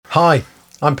Hi,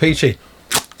 I'm Peachy.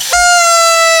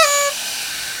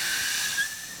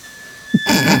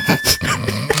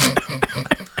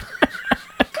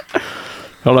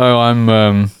 Hello,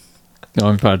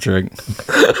 I'm Patrick.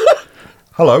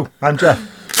 Hello, I'm Jeff.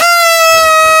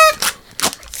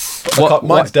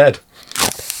 Mine's dead.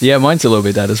 Yeah, mine's a little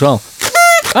bit dead as well.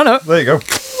 Oh no! There you go.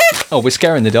 Oh, we're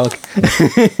scaring the dog.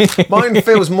 Mine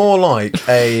feels more like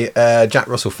a Jack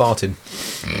Russell farting.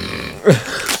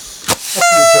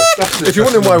 If you're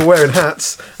wondering why we're wearing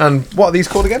hats, and what are these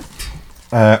called again?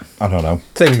 I don't know.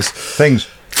 Things.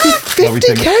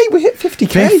 50k? We hit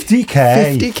 50k.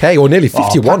 50k. 50k, or nearly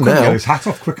 51 Pat now. Get his hat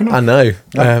off quick enough. I know.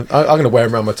 I'm going to wear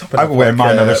him around my top. I will wear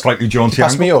mine on a slightly jaunty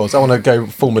Pass me angle. yours. I want to go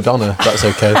full Madonna. If that's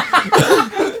okay.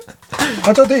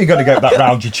 I don't think you're going to get that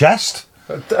round your chest.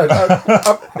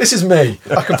 This is me.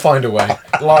 I can find a way.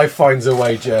 Life finds a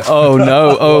way, Jeff. Oh no!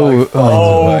 Life finds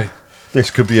a way. This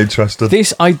could be interesting.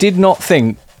 This I did not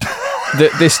think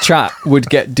that this chat would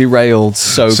get derailed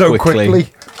so quickly.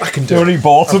 I can do Only it.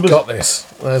 bought I've them. got this.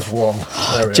 There's one.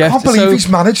 There we Jeff, I can't believe so- he's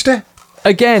managed it.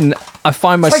 Again, I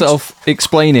find myself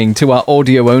explaining to our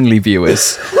audio-only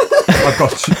viewers.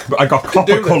 I got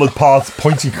copper-coloured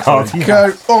pointy cards.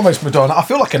 go. Almost Madonna. I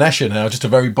feel like an Escher now, just a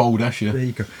very bold Escher. There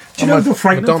you go. Do you know the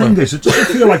frightening Madonna. thing is, it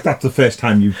doesn't feel like that's the first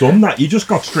time you've done that. You just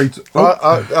got straight.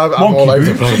 I'm all over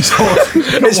the place.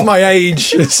 It's my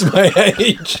age. It's my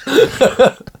age.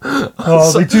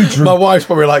 Oh, they do drink. My wife's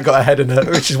probably like got her head in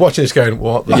her. She's watching this going,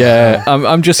 what? The Yeah,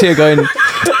 I'm just here going.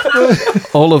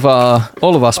 All of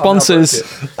our sponsors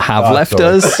have left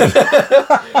sorry. us.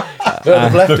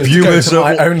 They've left the us to go viewers to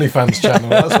my of- OnlyFans channel.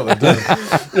 That's what they've done.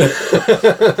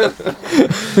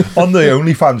 On the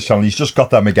OnlyFans channel, he's just got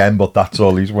them again, but that's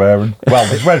all he's wearing. Well,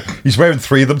 he's wearing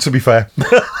 3 of them, to be fair.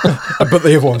 But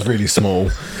the other one's really small.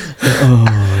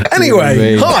 Anyway,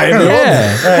 me. hi everyone.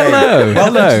 Yeah. Hello.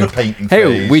 Welcome Hello. to the painting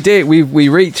Hey, phase. we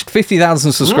reached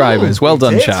 50,000 subscribers. Well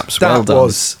done, chaps. Well That done.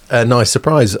 was a nice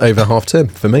surprise over half term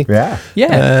for me. Yeah.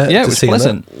 Yeah, to it was see that.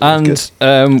 pleasant. Good.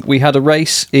 And we had a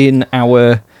race in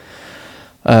our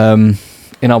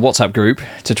WhatsApp group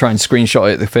to try and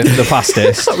screenshot it the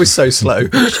fastest. That was so slow.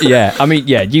 Yeah, I mean,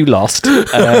 yeah, you lost.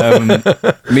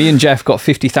 Me and Jeff got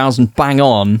 50,000 bang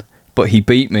on, but he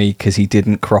beat me because he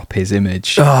didn't crop his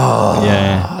image. Oh.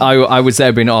 Yeah, I was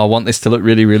there being, I want this to look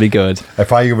really, really good.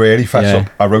 If I really fess Yeah. up,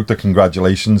 I wrote the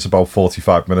congratulations about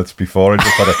 45 minutes before. I just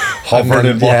had it hovering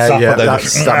in WhatsApp. yeah, and then that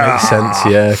makes sense.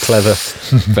 Yeah, clever.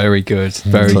 Very good,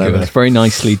 very Clever. good, very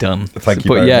nicely done. Thank you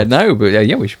But very yeah, much. no, but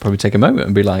yeah, we should probably take a moment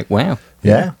and be like, wow.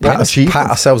 Yeah. Pat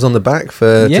ourselves on the back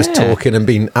for just Yeah. talking and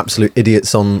being absolute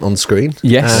idiots on screen.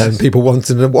 Yes. And people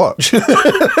wanting to watch.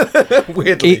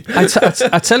 Weirdly.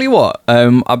 I tell you what,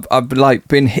 I've like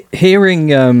been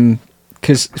hearing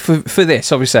because for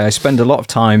this, obviously, I spend a lot of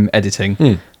time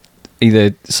editing,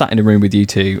 either sat in a room with you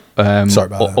two, Sorry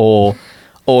about that.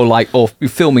 or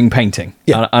filming painting.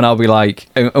 Yeah. And I'll be like,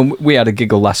 and we had a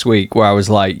giggle last week where I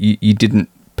was like, you didn't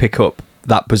pick up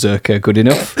that Berserker good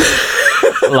enough.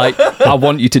 Like, I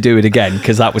want you to do it again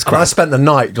because that was And I crap. spent the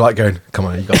night like going, come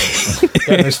on, you got this.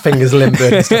 Getting those fingers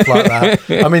limbered and stuff like that.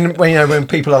 I mean, when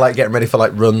people are like getting ready for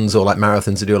like runs or like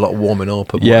marathons to do a lot of warming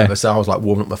up and Yeah. whatever, so I was like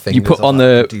warming up my fingers. You put I was on like, I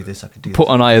the could do this, I could do put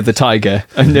on Eye of the Tiger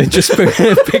and then just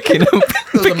picking up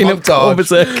montage.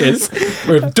 Berserkers. this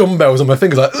with dumbbells on my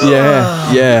fingers like,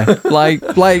 Yeah,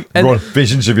 like, and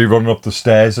Visions of you running up the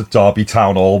stairs at Derby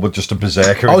Town Hall with just a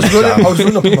berserker. I was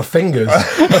running up on my fingers.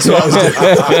 That's what I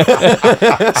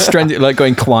was doing. like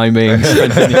going climbing,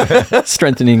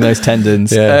 strengthening those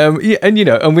tendons. Yeah. And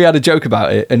and we had a joke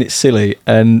about it, and it's silly,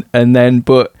 and then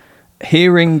but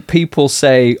hearing people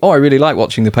say, "Oh, I really like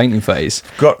watching the painting phase,"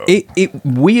 it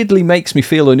weirdly makes me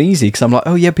feel uneasy because I'm like,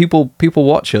 "Oh yeah, people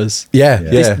watch us." Yeah.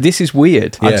 This is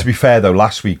weird. And to be fair, though,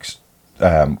 last week's,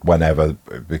 whenever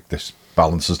this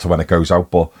balances to when it goes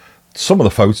out, but some of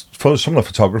the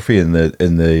photography in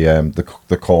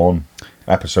the corn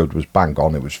episode was bang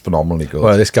on. It was phenomenally good.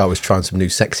 Well, this guy was trying some new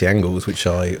sexy angles, which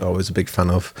I was a big fan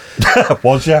of.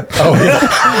 Was ya? Oh, yeah.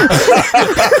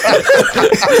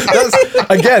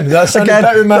 that sounded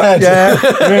better in my head. Yeah,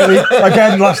 really.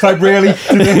 Again, last time, really.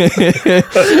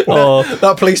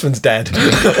 That policeman's dead.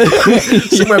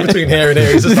 Somewhere between here and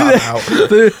here, he's just like, out.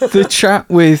 the chat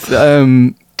with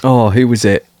who was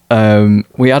it?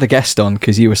 We had a guest on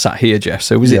because you were sat here, Jeff.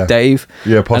 So was it Dave?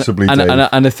 Yeah, possibly and, Dave.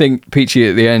 And I think Peachy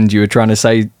at the end, you were trying to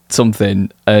say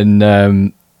something,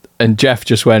 and Jeff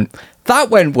just went, "That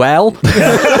went well," because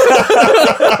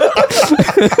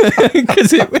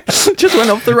it just went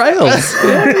off the rails.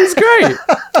 Yeah, it was great.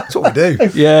 That's what we do.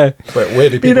 Yeah, But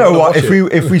weirdly, people You know wanna what? watch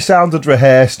it. If we sounded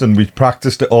rehearsed and we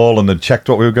practiced it all and had checked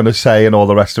what we were going to say and all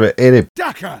the rest of it, it'd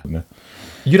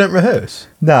You don't rehearse?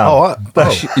 No.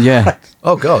 Yeah.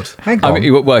 Oh God. Hang on. I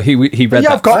mean, well, he read Yeah,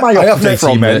 that. I've got my up-to-date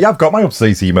from email. the- Yeah, I've got my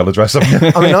up-to-date email address. haven't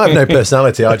you? I mean, I have no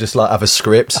personality. I just like have a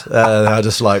script. I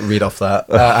just like read off that.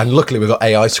 And luckily, we've got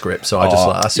AI script, so I just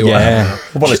like I see what Yeah.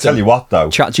 happens. Well, I tell you what, though.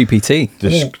 ChatGPT.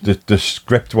 The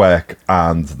script work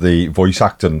and the voice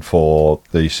acting for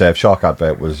the Surfshark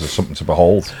advert was something to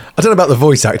behold. I don't know about the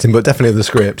voice acting, but definitely the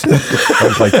script. I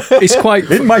was like, It's quite.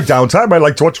 in my downtime, I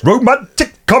like to watch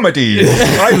romantic comedy.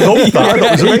 I love that.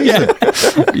 That was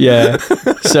amazing. Yeah.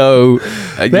 So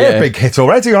They're yeah. a big hit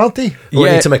already, aren't they? We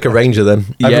Yeah. need to make a range of them.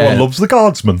 Everyone loves the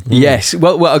Guardsman. Yes,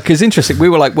 well, because interesting. We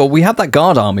were like, well, we have that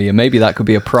guard army, and maybe that could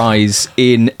be a prize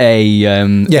in a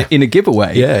in a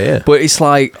giveaway. Yeah. But it's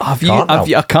like, I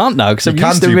can't now because You I've can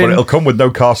used do, them but in. it'll come with no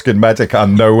Carskin medic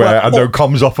and no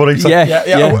comms operator.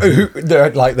 Yeah.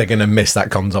 They're like they're going to miss that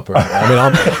comms operator.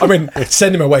 I mean,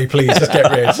 send him away, please. Just get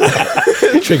rid.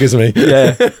 It triggers me.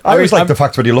 Yeah. I always like the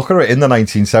fact when you look at it in the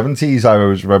 1970s, I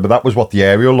always remember that was what the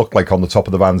aerial looked like on the top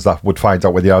of the vans that would find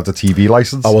out whether you had a TV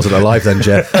license. I wasn't alive then,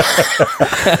 Jeff.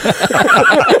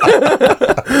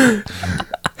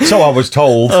 So I was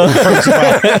told.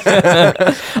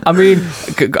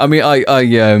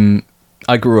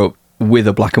 I grew up with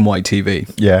a black and white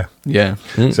TV. Yeah. Yeah.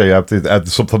 So you had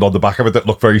something on the back of it that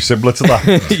looked very similar to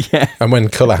that. Yeah. And when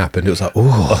colour happened, it was like,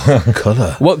 oh,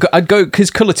 colour. What I'd go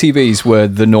because color TVs were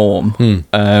the norm.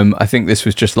 I think this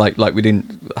was just like we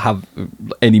didn't have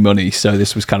any money, so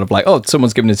this was kind of like, oh,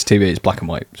 someone's giving us a TV, it's black and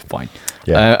white, it's fine.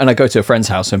 Yeah. And I go to a friend's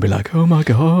house and be like, oh my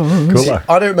god, Cool.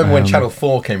 I don't remember when Channel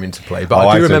 4 came into play, but Oh,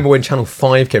 I I do do. remember when Channel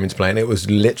 5 came into play, and it was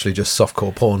literally just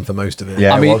softcore porn for most of it.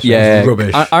 Yeah. I it mean, was yeah,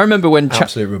 rubbish. I remember when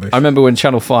Absolute rubbish. I remember when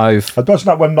Channel 5. I'd imagine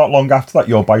that when not long after that,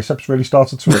 your biceps really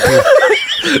started to appear.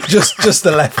 just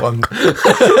the left one.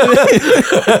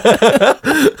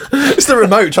 It's the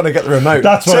remote, trying to get the remote.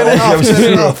 That's what Turn it it off, was.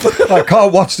 turn it off. I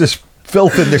can't watch this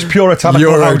filth in this puritanical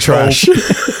Euro household. trash.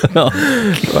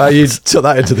 Well, you took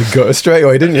that into the gutter straight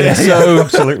away, didn't you? So,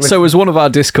 absolutely. so as one of our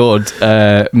Discord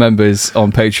members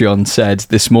on Patreon said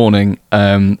this morning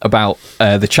about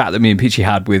the chat that me and Peachy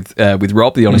had with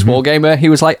Rob, the Honest Wargamer, he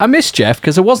was like, I miss Jeff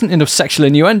because there wasn't enough sexual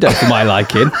innuendo for my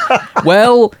liking.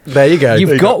 Well, There you go.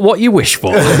 You've got what you wish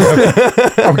for.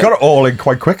 I've got it all in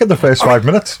quite quick in the first 5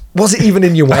 minutes. Was it even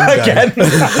innuendo? Again.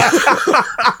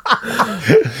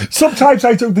 Sometimes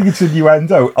I don't think it's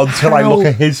innuendo until I look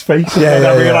at his face and then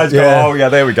I realise, oh yeah,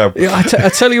 there we go. Yeah, I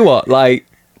tell you what, like,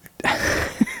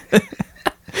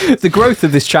 the growth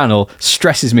of this channel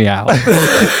stresses me out.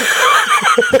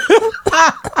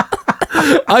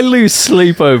 I lose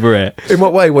sleep over it. In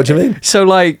what way? What do you mean? So,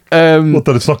 like, What,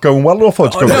 that it's not going well or it's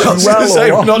going too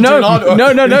well? Or what?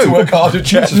 No. Work harder,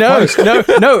 Jeff. No.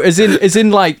 As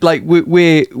in, like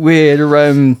we're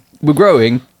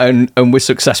growing and we're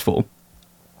successful.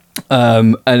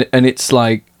 And it's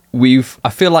like I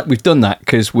feel like we've done that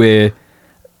because we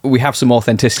have some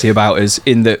authenticity about us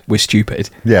in that we're stupid.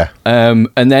 Yeah. And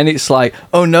then it's like,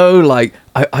 oh no, like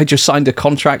I just signed a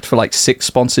contract for like 6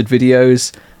 sponsored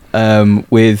videos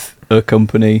with a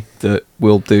company that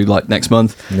we'll do like next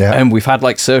month. Yeah. And we've had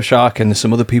like Surfshark and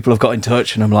some other people have got in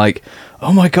touch, and I'm like,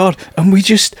 oh my god, and we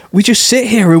just sit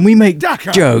here and we make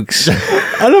jokes.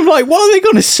 And I'm like, what are they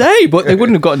going to say? But they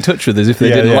wouldn't have got in touch with us if they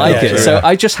didn't like it. Sure, So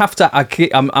I just have to.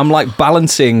 I'm like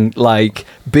balancing like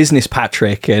business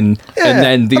Patrick and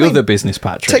then the other business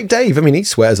Patrick. Take Dave. I mean, he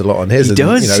swears a lot on his. He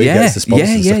does, He yeah. gets the sponsors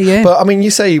and Yeah, stuff. yeah. But I mean,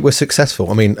 you say we're successful.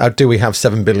 I mean, do we have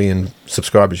 7 billion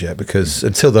subscribers yet? Because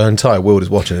until the entire world is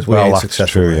watching us, we Well, ain't that's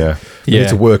successful. true, yeah. We need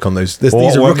to work on those. These are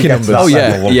when we rookie get to numbers. that Oh yeah,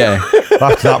 level, yeah.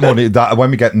 that money. That when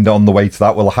we get on the way to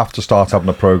that, we'll have to start having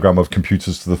a program of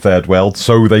computers to the third world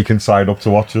so they can sign up to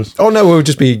watch us. Oh no, we'll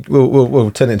just be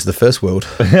we'll turn it into the first world.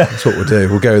 That's what we'll do.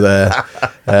 We'll go there.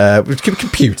 With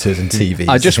computers and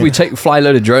TVs. We fly a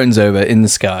load of drones over in the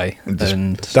sky and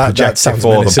that sounds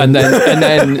for them.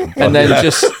 menacing. and then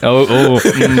just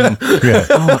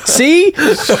see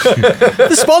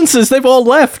the sponsors, they've all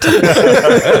left.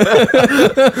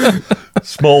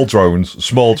 Small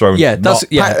drones. Yeah, that's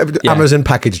Amazon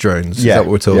package drones. Is Yeah. that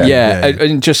what we're talking? Yeah,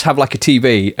 and just have like a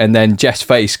TV, and then Jeff's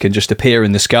face can just appear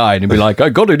in the sky and be like, I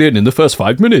got it in the first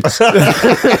 5 minutes.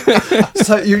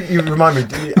 So you remind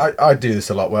me. I do this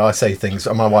a lot where I say things,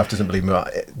 and my wife doesn't believe me.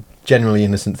 Generally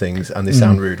innocent things, and they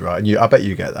sound rude, right? And I bet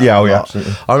you get that. Yeah, a oh, yeah, lot.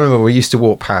 absolutely. I remember we used to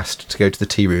walk past to go to the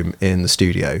tea room in the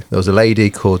studio. There was a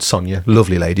lady called Sonia,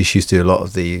 lovely lady. She used to do a lot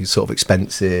of the sort of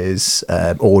expenses,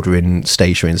 ordering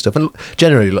stationery and stuff. And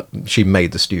generally, she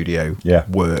made the studio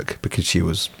work because she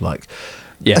was like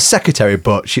Yeah. a secretary,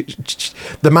 but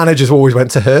the managers always went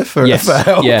to her for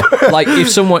help. Yeah, like if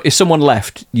someone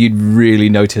left, you'd really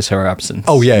notice her absence.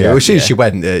 Oh yeah. Well, as soon as she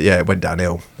went, it went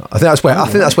downhill. I think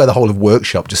that's where the whole of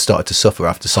workshop just started to suffer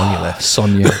after Sonia left.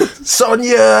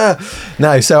 Sonia.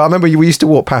 No, so I remember we used to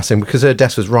walk past him because her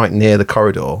desk was right near the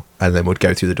corridor, and then we'd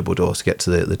go through the double doors to get to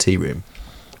the tea room.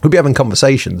 We'd be having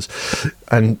conversations,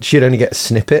 and she'd only get a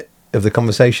snippet of the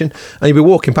conversation, and you'd be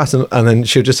walking past them, and then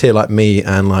she'll just hear like me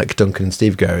and like Duncan and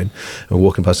Steve going and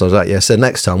walking past. I was like, yeah, so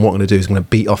next time what I'm going to do is I'm going to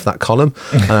beat off that column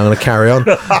and I'm going to carry on.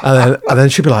 and then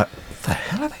she'd be like, what the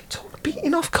hell are they talking,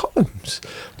 beating off columns?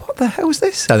 What the hell is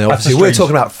this? And then obviously we're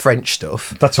talking about French stuff.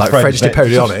 That's like French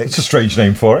Napoleonic. It's a strange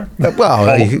name for it.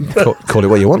 Well, you can call it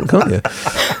what you want, can't you?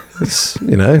 It's,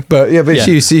 but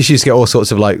she used to get all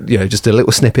sorts of like, just a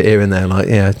little snippet here and there, like,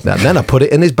 and then I put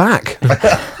it in his back.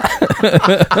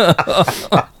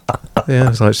 Yeah, I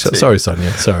was like, sorry, Sonia,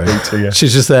 sorry.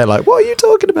 She's just there, like, what are you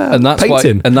talking about? And that's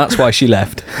painting. That's why she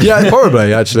left. Yeah,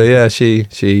 probably actually. Yeah, she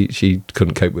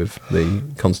couldn't cope with the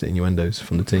constant innuendos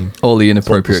from the team. All the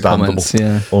inappropriate comments.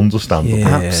 Yeah, understandable.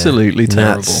 Yeah. Absolutely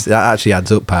terrible. That actually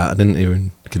adds up, Pat. I didn't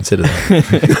even consider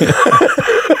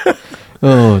that.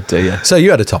 Oh dear. So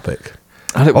you had a topic.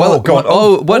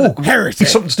 Heresy.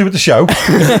 Something to do with the show.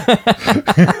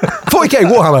 40k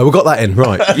Warhammer, we got that in,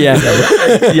 right?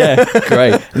 Yeah,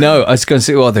 great. No, I was going to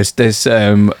say,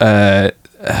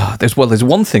 there's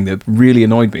one thing that really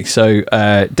annoyed me. So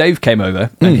Dave came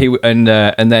over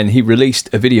and then he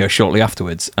released a video shortly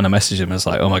afterwards, and I messaged him and I was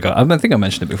like, oh my god, I think I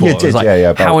mentioned it before. You did, I was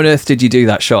like, how on earth did you do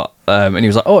that shot? And he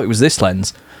was like, oh, it was this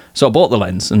lens. So I bought the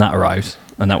lens and that arrived,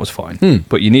 and that was fine.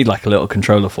 But you need like a little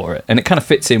controller for it, and it kind of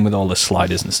fits in with all the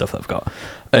sliders and stuff that I've got.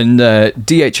 And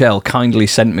DHL kindly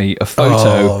sent me a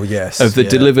photo of the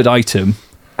delivered item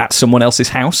at someone else's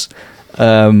house,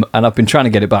 and I've been trying to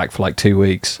get it back for like 2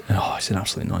 weeks. And, it's an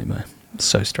absolute nightmare. I'm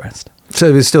so stressed.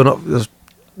 So it's still not.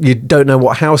 You don't know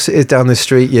what house it is down this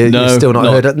street. You're still not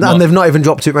heard it, and they've not even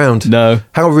dropped it round. No,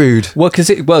 how rude. Well,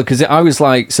 because I was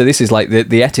like, so this is like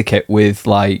the etiquette with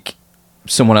like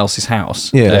someone else's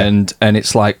house, and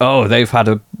it's like, oh, they've had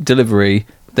a delivery,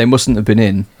 they mustn't have been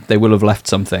in, they will have left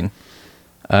something,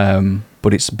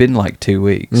 but it's been like 2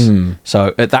 weeks.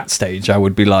 So at that stage I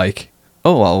would be like,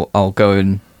 oh, I'll go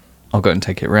and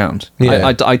take it round.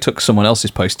 I took someone else's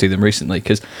post to them recently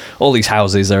because all these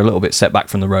houses are a little bit set back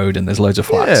from the road, and there's loads of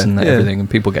flats and everything, and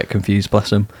people get confused, bless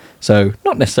them. So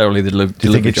not necessarily the delivery. Do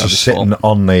you think it's just sitting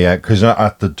on the because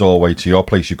at the doorway to your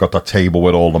place you've got that table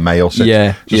with all the mail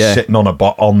sitting, sitting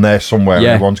on there somewhere, and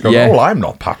everyone's going, oh, well, I'm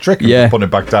not Patrick, and putting it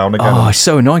back down again. Oh, it's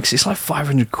so annoying because it's like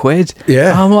 £500.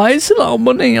 Yeah, I'm like, it's a lot of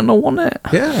money and I want it.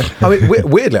 Yeah, I mean,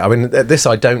 weirdly, I mean, this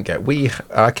I don't get.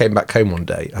 I came back home one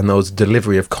day and there was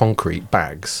delivery of concrete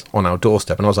bags on our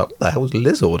doorstep, and I was like, what the hell was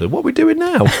Liz ordered? What are we doing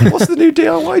now? What's the new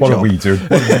DIY job? What are we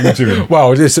doing?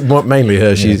 Well, it's mainly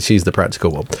her. She's the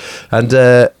practical one. And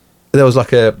there was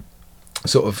like a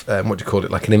sort of what do you call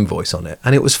it, like an invoice on it,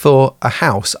 and it was for a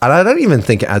house, and I don't even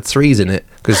think it had threes in it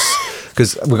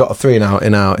because we got a 3 in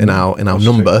our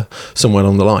number somewhere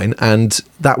along the line, and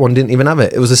that one didn't even have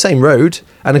it. It was the same road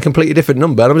and a completely different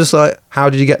number, and I'm just like, how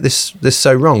did you get this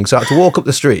so wrong? So I had to walk up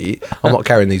the street. I'm not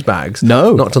carrying these bags.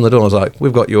 No. Knocked on the door. I was like,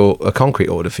 we've got a concrete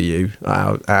order for you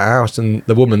at our house, and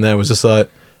the woman there was just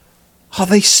like, are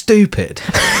they stupid?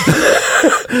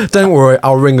 Don't worry,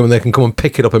 I'll ring them and they can come and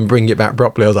pick it up and bring it back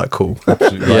properly. I was like, cool.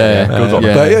 Absolutely.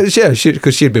 But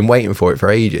because she'd been waiting for it for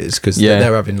ages, because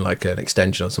they're having like an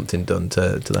extension or something done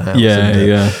to the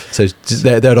house. So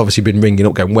they'd obviously been ringing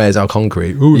up going, where's our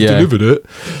concrete? Oh, we've delivered it.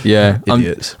 Yeah.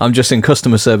 Idiots. I'm just in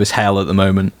customer service hell at the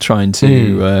moment, trying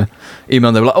to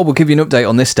email. They were like, oh, we'll give you an update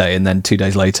on this day. And then 2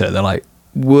 days later, they're like,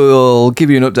 we'll give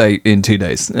you an update in 2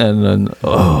 days. And then,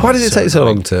 why did it take so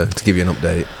long to give you an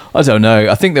update? I don't know.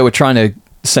 I think they were trying to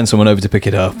send someone over to pick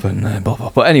it up and blah,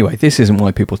 blah. But anyway, this isn't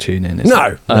why people tune in.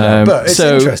 No, but it's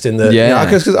interesting that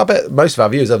because I bet most of our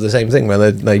viewers have the same thing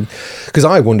where they because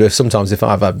I wonder if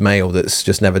I've had mail that's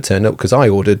just never turned up, because I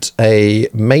ordered a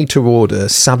made-to-order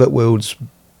Sabbath Worlds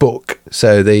book.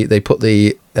 So they put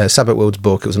the Sabbath Worlds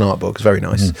book, it was an art book, it's very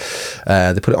nice.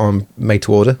 They put it on made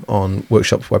to order on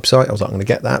Workshop's website. I was like, I'm going to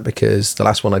get that because the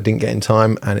last one I didn't get in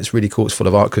time, and it's really cool. It's full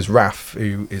of art, because Raf,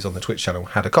 who is on the Twitch channel,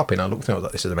 had a copy, and I looked and I was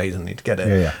like, this is amazing, I need to get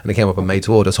it. And it came up on made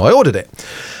to order, so I ordered it,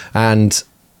 and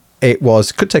it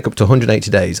could take up to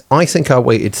 180 days. I think I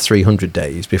waited 300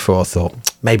 days before I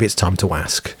thought, maybe it's time to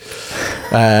ask.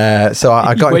 So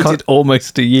I got waited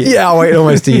almost a year. Yeah, I waited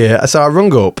almost a year. So I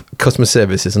rung up customer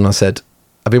services and I said,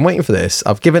 I've been waiting for this.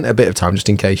 I've given it a bit of time just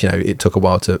in case, it took a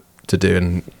while to to do,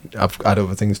 and I've had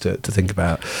other things to think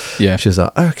about. Yeah. She was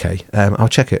like, okay, I'll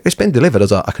check it. It's been delivered. I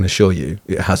was like, I can assure you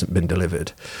it hasn't been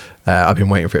delivered. I've been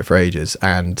waiting for it for ages,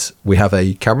 and we have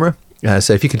a camera.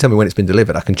 So if you can tell me when it's been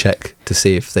delivered, I can check to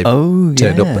see if they've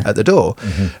turned up at the door.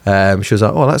 Mm-hmm. She was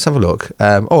like, let's have a look.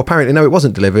 Apparently, no, it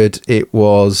wasn't delivered. It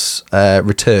was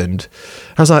returned.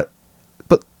 I was like,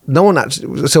 but no one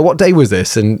actually... So what day was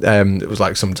this? And it was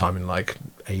like sometime in like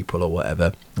April or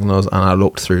whatever. And I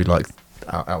looked through like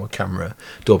our camera,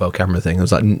 doorbell camera thing. I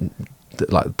was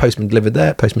like postman delivered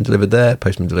there, postman delivered there,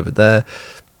 postman delivered there.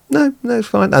 No, it's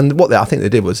fine. And what I think they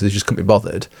did was they just couldn't be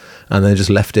bothered, and they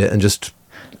just left it and just...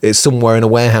 It's somewhere in a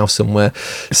warehouse somewhere.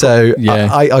 So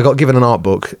I got given an art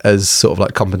book as sort of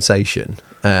like compensation,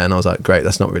 and I was like, great,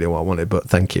 that's not really what I wanted, but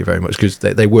thank you very much, because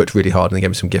they worked really hard and they gave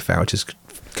me some gift vouchers.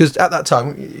 Because at that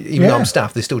time, even though I'm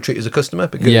staff, they still treat you as a customer,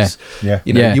 because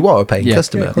you are a paying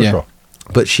customer. Sure.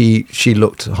 But she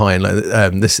looked high and low.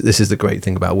 This is the great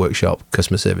thing about Workshop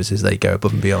customer services. They go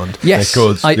above and beyond. Yes,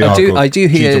 I do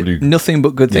hear GW. nothing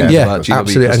but good things about GW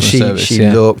absolutely. And she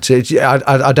looked.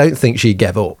 I don't think she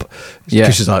gave up. Yeah,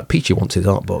 because she's like, Peachy wants his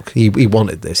art book. He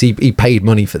wanted this. He paid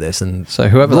money for this, and so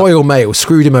whoever Royal Mail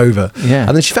screwed him over. Yeah,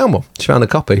 and then she found one. She found a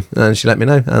copy, and she let me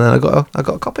know, and then I got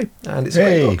a copy, and it's a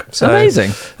great book. So,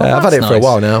 amazing. I've had it for a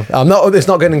while now. It's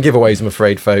not getting giveaways, I'm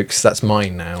afraid, folks. That's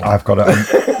mine now. I've got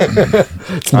it.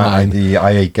 It's mine.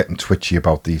 I hate getting twitchy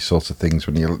about these sorts of things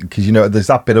because there's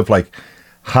that bit of like,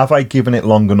 have I given it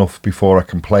long enough before I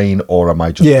complain, or am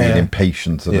I just being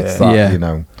impatient? And it's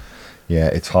that,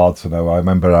 it's hard to know. I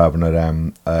remember having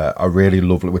a really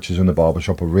lovely, which is in the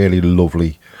barbershop, a really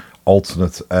lovely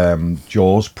alternate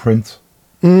Jaws print.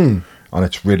 And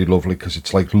it's really lovely because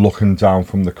it's like looking down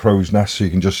from the crow's nest, so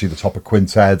you can just see the top of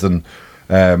Quint's head, and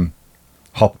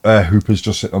Hooper's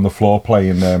just sitting on the floor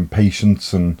playing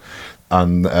Patience, and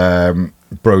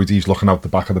Brody's looking out the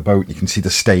back of the boat. You can see the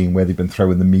stain where they've been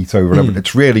throwing the meat over it.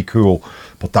 It's really cool.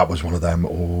 But that was one of them.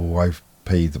 I've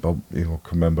paid about, I can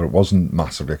remember, it wasn't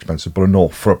massively expensive, but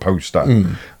enough for a poster.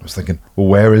 I was thinking, well,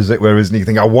 where is it? Where isn't it? You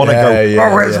think, I want to go,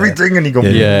 where's everything? And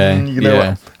you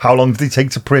go, how long did they take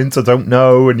to print? I don't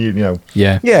know. And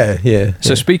Yeah.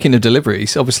 So speaking of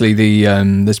deliveries, obviously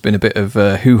there's been a bit of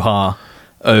hoo-ha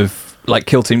of like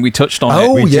Kilting. We touched on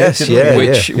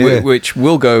it. Which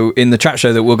will go in the chat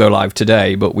show that will go live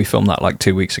today, but we filmed that like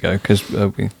 2 weeks ago because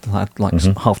we had like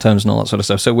half terms and all that sort of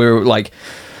stuff. So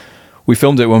we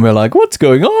filmed it when we were like, what's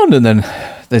going on? And then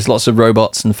there's lots of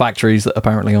robots and factories that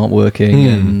apparently aren't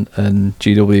working, and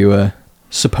GW are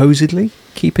supposedly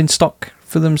keeping stock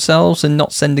for themselves and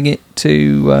not sending it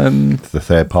to the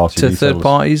third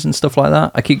parties and stuff like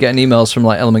that. I keep getting emails from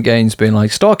like Element Games being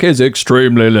like, stock is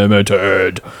extremely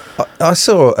limited. I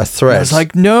saw a thread. I was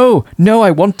like, no,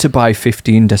 I want to buy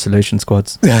 15 Desolation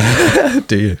Squads.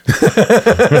 Do you?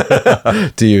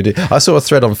 Do? I saw a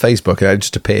thread on Facebook and it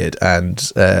just appeared,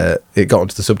 and it got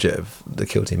onto the subject of the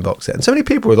Kill Team box set, and so many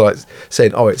people were like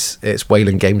saying, it's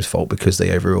Wayland Games' fault because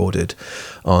they over-ordered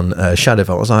on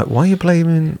Shadowfall. I was like, why are you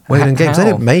blaming Wayland Games? They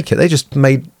didn't make it. They just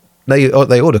made... They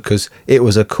ordered because it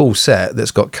was a cool set that's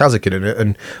got Kazakin in it,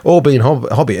 and all being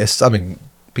hobbyists, I mean,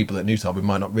 people that are new to hobby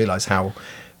might not realise how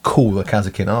cool the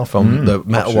Kazakin are from the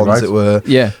metal ones that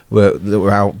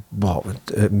were out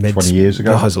mid 20 years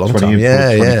ago. That was a long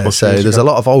time. So there's a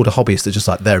lot of older hobbyists that just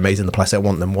like, they're amazing, the playset,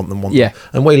 want them.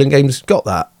 And Wayland Games got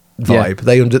that vibe.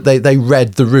 They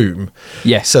read the room.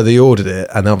 Yes. So they ordered it,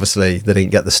 and obviously they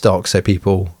didn't get the stock, so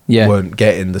people weren't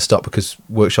getting the stock because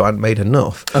Workshop hadn't made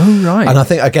enough. Oh, right. And I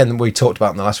think, again, we talked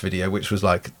about in the last video, which was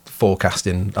like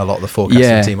forecasting, a lot of the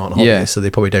forecasting team aren't hobbyists, so they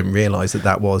probably don't realise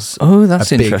that was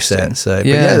that's a big interesting. set. So,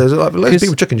 there's loads of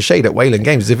people chucking shade at Wayland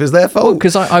Games as if it's their fault.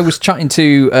 Because I was chatting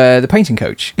to the painting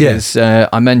coach, because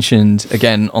I mentioned,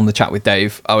 again, on the chat with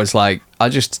Dave, I was like, I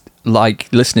just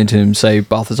like listening to him say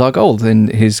Balthazar Gold in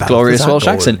his glorious Welsh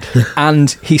accent,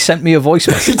 and he sent me a voice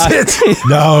message.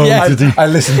 I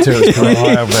listened to it.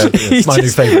 It's my new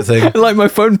favourite thing. Like, my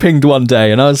phone pinged one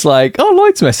day, and I was like,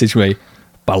 Lloyd's messaged me,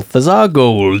 Balthazar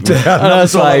Gold. And I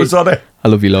was like, I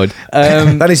love you, Lloyd.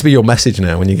 That needs to be your message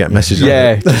now when you get messages.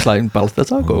 Yeah, just like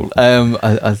Balthazar Gold.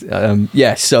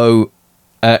 So.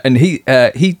 And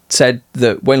he said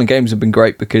that Wayland Games have been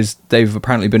great because they've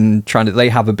apparently been they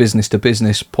have a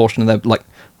business-to-business portion of their, like,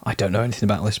 I don't know anything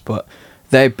about this, but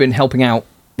they've been helping out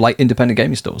like independent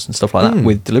gaming stores and stuff like that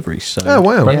with deliveries. So, oh,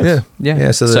 wow.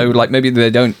 Yeah. So like, maybe they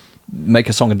don't make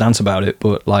a song and dance about it,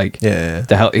 but like,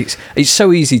 it's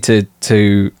so easy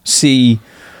to see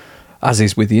as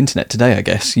is with the internet today, I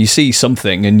guess. You see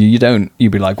something and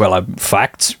you'd be like, well,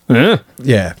 facts.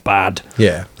 Yeah. Bad.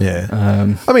 Yeah,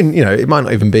 yeah. I mean, it might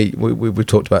not even be, we've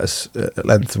talked about this at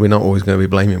length, we're not always going to be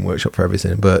blaming Workshop for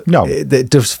everything, but no. It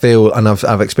does feel, and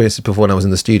I've experienced it before when I was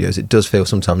in the studios, it does feel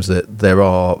sometimes that there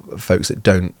are folks that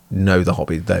don't know the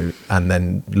hobby, though, and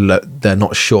then they're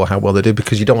not sure how well they do,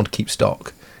 because you don't want to keep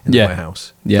stock in the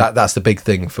warehouse. Yeah. That's the big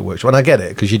thing for Workshop. And I get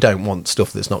it, because you don't want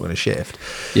stuff that's not going to shift.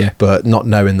 Yeah. But not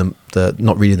knowing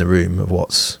not reading the room of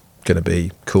what's going to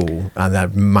be cool, and they're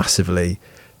massively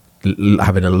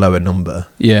having a lower number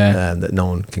that no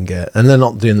one can get. And they're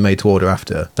not doing the made to order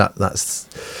after. That's...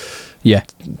 Yeah.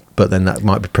 But then that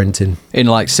might be printing. In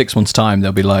like 6 months' time,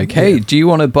 they'll be like, hey, do you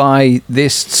want to buy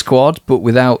this squad but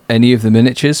without any of the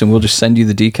miniatures, and we'll just send you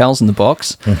the decals in the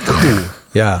box? Cool.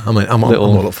 Yeah, I mean, I'm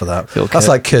all up for that. That's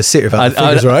like Curse City without the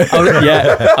fingers, right?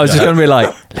 I was just going to be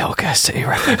like, little Curse City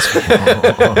reference.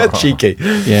 Cheeky.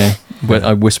 Yeah,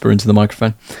 I whisper into the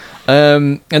microphone.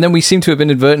 And then we seem to have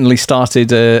inadvertently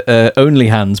started Only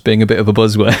Hands being a bit of a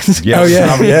buzzword. Yes. Oh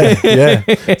yeah.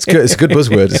 It's good. It's a good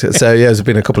buzzword. So there's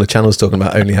been a couple of channels talking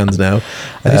about Only Hands now.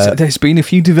 There's been a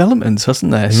few developments,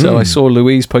 hasn't there? So I saw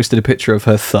Louise posted a picture of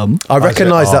her thumb. I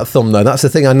recognise that thumb though. That's the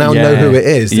thing. I now know who it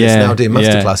is. That's now doing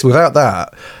masterclass. Without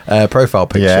that profile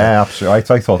picture. Yeah,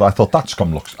 absolutely. I thought that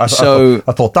thumb looks. I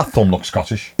thought that thumb looks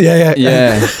Scottish. Yeah.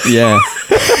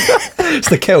 It's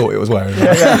the kilt it was wearing.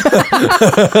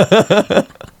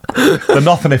 They're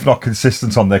nothing if not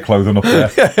consistent on their clothing up there.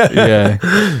 Yeah.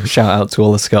 Shout out to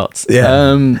all the Scots.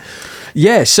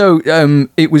 Yeah. So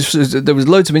there was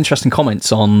loads of interesting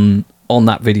comments on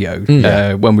that video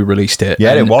when we released it.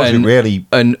 Yeah, it really.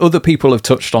 And other people have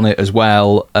touched on it as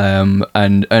well,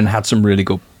 and had some really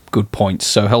good points.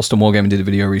 So Hellstorm Wargaming did a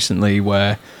video recently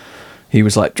where he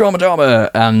was like drama,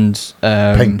 and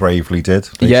Paint Bravely did.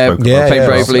 Paint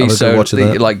Bravely. So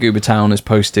like Goober Town has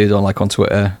posted on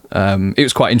Twitter. It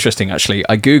was quite interesting actually.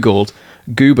 I googled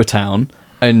Goober Town,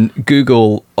 and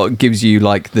Google gives you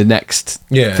like the next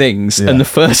things, and the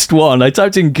first one I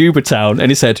typed in Goober Town,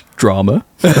 and it said drama.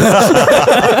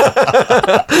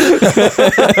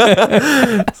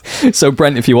 So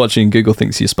Brent, if you're watching, Google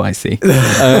thinks you're spicy.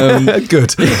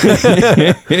 Good.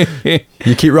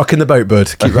 You keep rocking the boat,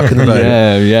 bud. Keep rocking the boat.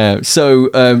 Yeah. So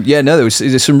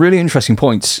there's some really interesting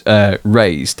points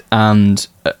raised, and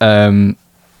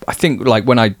I think like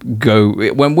when I go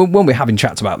when we're having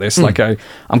chats about this, like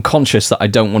I'm conscious that I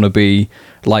don't want to be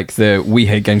like the We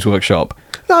Hate Games Workshop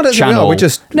channel. We're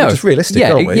just realistic,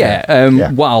 aren't we? Yeah.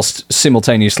 Whilst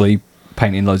simultaneously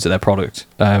painting loads of their product,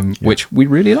 which we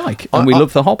really like, and we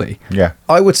love the hobby. Yeah,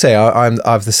 I would say I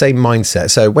have the same mindset.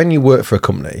 So when you work for a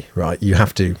company, right, you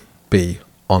have to be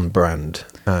on brand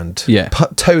and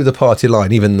toe the party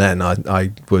line. Even then,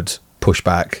 I would push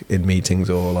back in meetings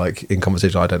or like in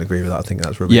conversation. I don't agree with that. I think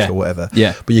that's rubbish or whatever.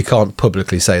 Yeah. But you can't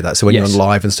publicly say that. So when you're on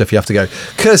live and stuff, you have to go,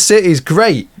 Curse City's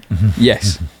great.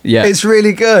 Yes. Yeah. It's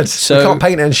really good. So you can't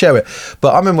paint it and show it.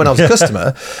 But I remember when I was a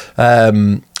customer,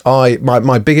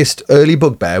 my biggest early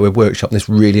bugbear with Workshop, and this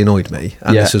really annoyed me,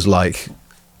 and this was like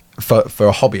for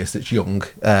a hobbyist that's young.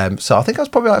 So I think I was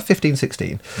probably like 15,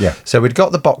 16. Yeah. So we'd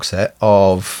got the box set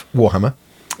of Warhammer.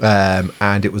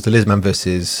 And it was the Lizman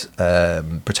versus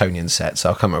Bretonnian set, so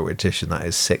I can't remember which edition that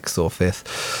is, 6th or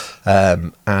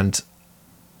 5th. And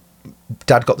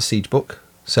Dad got the Siege book,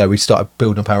 so we started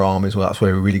building up our armies. Well, that's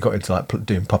where we really got into like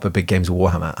doing proper big games of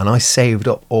Warhammer. And I saved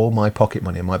up all my pocket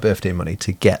money and my birthday money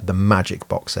to get the Magic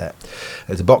box set. It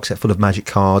was a box set full of magic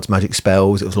cards, magic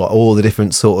spells. It was like all the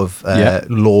different sort of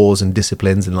laws and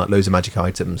disciplines, and like loads of magic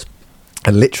items. I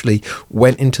literally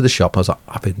went into the shop. I was like,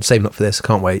 I've been saving up for this. I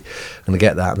can't wait. I'm going to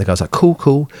get that. And the guy was like,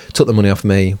 cool. Took the money off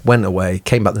me, went away,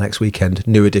 came back the next weekend,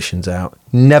 new editions out.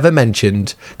 Never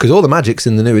mentioned, because all the magic's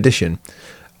in the new edition.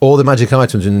 All the magic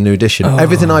items in the new edition.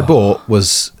 Everything I bought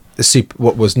was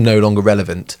what was no longer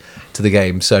relevant to the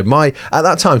game. So at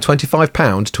that time,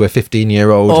 £25 to a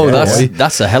 15-year-old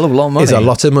that's a hell of a lot of money. Is a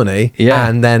lot of money. Yeah.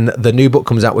 And then the new book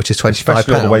comes out, which is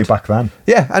 £25. All the way back then.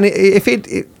 Yeah, and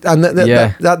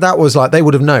that was like, they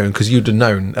would have known, because you'd have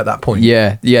known at that point.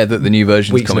 Yeah, that the new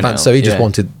version's coming out. So he just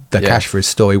wanted the cash for his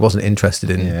store. He wasn't interested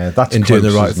in doing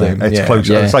the right thing. It's close.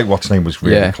 It's like what's name was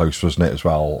really close, wasn't it, as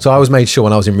well? So I was made sure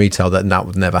when I was in retail that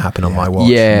would never happen on my watch.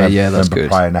 Yeah, that's good.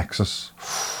 Prior Nexus.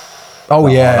 Oh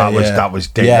yeah, that was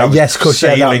deep. Yeah, that was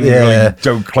sailing really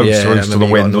close to the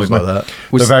wind, wasn't it? That.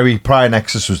 The very Prior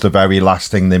Nexus was the very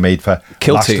last thing they made for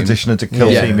Kill last Team. edition into Kill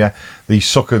Team. Yeah, they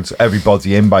suckered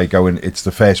everybody in by going, it's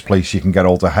the first place you can get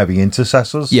all the heavy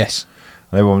intercessors. Yes.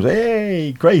 And everyone was,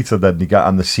 hey, great. And then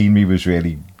the scenery was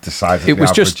really decided. It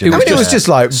was just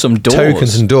like some doors.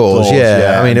 Tokens and doors.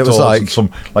 Yeah. I mean, it was like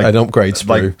some an upgrade sprue.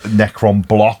 Like Necron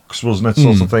blocks, wasn't it?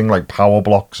 Sort of thing, like power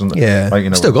blocks and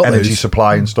still got energy those.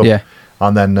 supply and stuff. Yeah.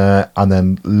 And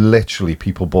then literally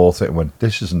people bought it and went,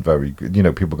 this isn't very good.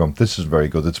 People going, this isn't very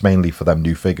good. It's mainly for them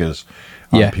new figures.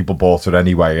 And people bought it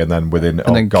anyway. And then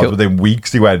within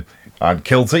weeks they went, and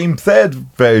Kill Team 3rd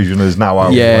version is now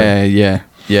out. Yeah.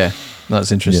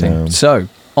 That's interesting. So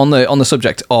on the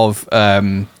subject of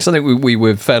something we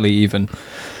were fairly even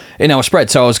in our spread.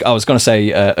 So I was going to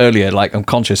say earlier, like, I'm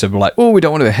conscious of like, we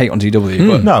don't want to hate on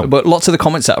DW, but lots of the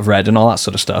comments that I've read and all that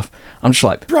sort of stuff, I'm just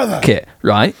like, brother, Kit,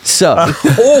 right? So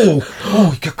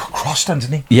he got crossed,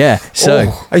 didn't he? Yeah. So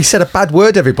he said a bad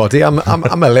word, everybody. I'm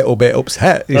a little bit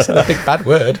upset. He said a big bad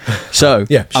word. So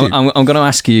yeah, I'm going to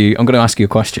ask you a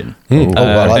question,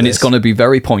 and it's going to be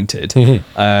very pointed.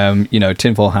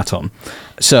 Tinfoil hat on.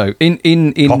 So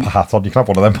in Pop a hat on. You can have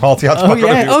one of them party hats.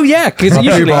 Oh yeah, because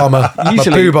usually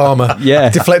boob armor. Yeah,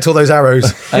 deflect all those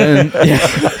arrows.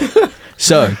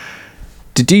 So,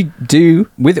 did you do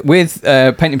with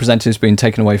painting presenters being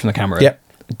taken away from the camera? Yep.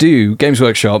 Do Games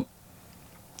Workshop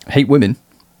hate women,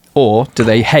 or do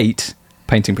they hate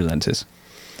painting presenters?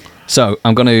 So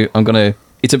I'm gonna.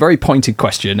 It's a very pointed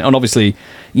question, and obviously,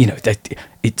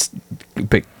 it's a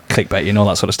bit clickbait and all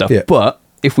that sort of stuff. Yeah. But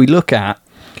if we look at,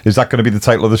 is that going to be the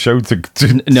title of the show? To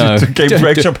Games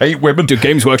Workshop hate women? Do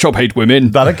Games Workshop hate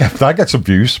women? That gets some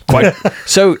views. Quite.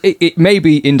 So it may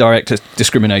be indirect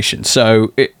discrimination.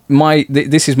 So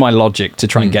this is my logic to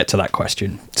try and get to that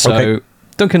question. So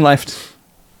Duncan left,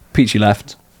 Peachy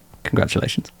left.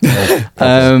 Congratulations.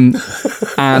 And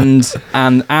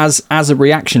as a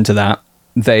reaction to that,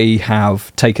 they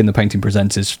have taken the painting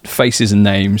presenters' faces and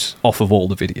names off of all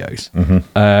the videos.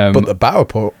 But the battle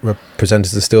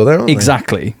presenters are still there, aren't they?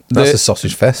 Exactly. That's a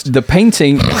sausage fest. The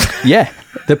painting,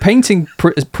 the painting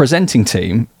presenting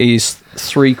team is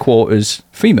 3/4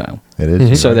 female. It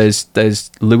is. So there's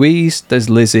Louise, there's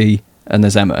Lizzie, and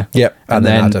there's Emma. Yep. And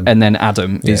then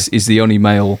Adam is the only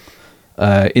male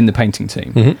in the painting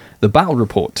team. The battle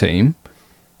report team,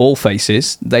 all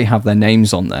faces, they have their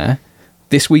names on there.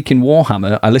 This Week in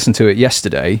Warhammer, I listened to it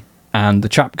yesterday, and the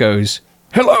chap goes,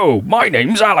 "Hello, my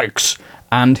name's Alex,"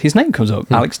 and his name comes up.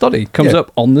 Alex Doddy comes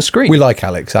up on the screen. We like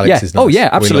Alex. Alex is nice. Oh yeah,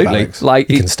 absolutely. Like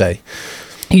he can stay.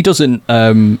 He doesn't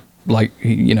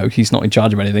he's not in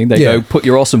charge of anything. They go, "Put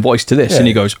your awesome voice to this," and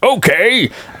he goes, "Okay."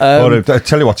 I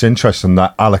tell you what's interesting,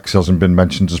 that Alex hasn't been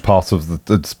mentioned as part of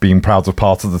being proud of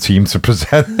part of the team to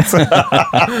present.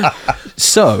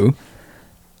 So,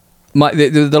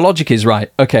 the logic is right.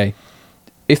 Okay.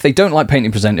 If they don't like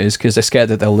painting presenters because they're scared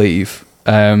that they'll leave,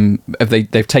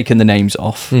 they've taken the names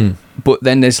off. But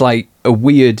then there's like a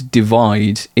weird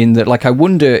divide in that. Like, I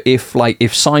wonder if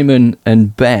Simon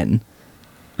and Ben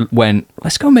went,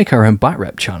 let's go make our own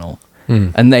Batrep channel,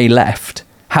 and they left,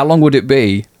 how long would it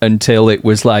be until it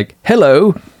was like,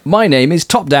 hello, my name is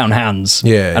Top Down Hands,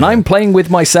 and I'm playing with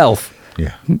myself.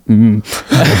 Yeah. Just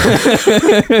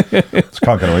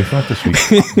can't get away from that this week.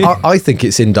 I think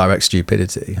it's indirect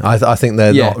stupidity. I think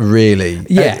they're not really.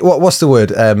 Yeah. What's the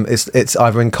word? It's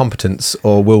either incompetence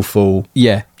or willful.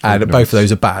 Yeah. And both of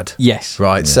those are bad. Yes.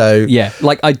 Right. Yeah. So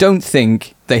like, I don't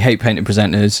think they hate painting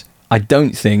presenters. I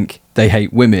don't think they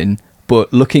hate women.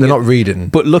 But looking at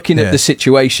the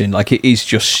situation, like, it is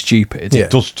just stupid. Yeah.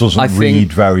 It doesn't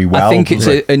read very well. I think it's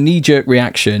a knee-jerk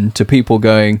reaction to people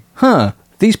going,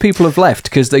 these people have left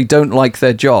because they don't like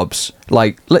their jobs.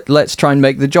 Like, let's try and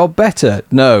make the job better.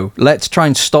 No, let's try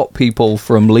and stop people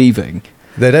from leaving.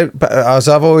 They don't. But as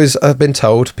I've been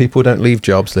told, people don't leave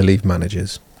jobs; they leave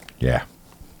managers. Yeah.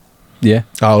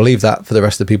 I'll leave that for the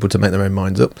rest of the people to make their own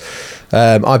minds up.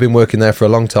 I've been working there for a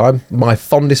long time. My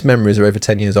fondest memories are over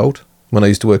 10 years old. When I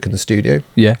used to work in the studio.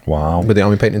 Yeah. Wow. With the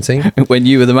Army Painting team. When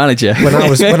you were the manager.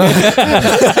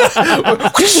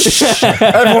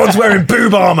 Everyone's wearing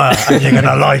boob armour and you're going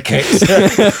to like it.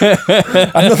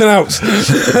 And nothing else.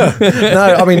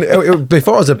 No, I mean,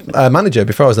 before I was the manager, it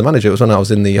was when I was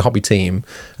in the hobby team.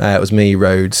 It was me,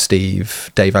 Rhodes,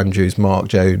 Steve, Dave Andrews, Mark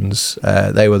Jones.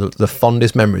 They were the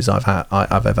fondest memories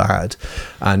I've ever had.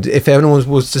 And if anyone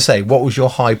was to say, what was your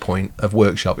high point of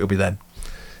workshop, it'll be then.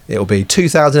 It'll be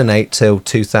 2008 till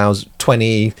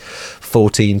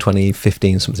 2014,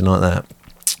 2015, something like that.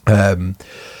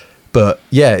 But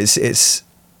yeah, it's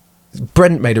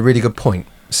Brent made a really good point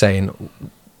saying,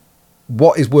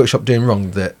 what is Workshop doing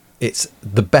wrong? That it's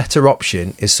the better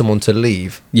option is someone to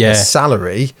leave a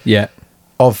salary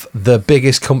of the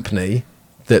biggest company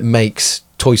that makes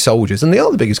toy soldiers, and they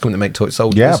are the biggest company that make toy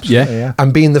soldiers. Yeah, absolutely, yeah.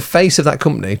 And being the face of that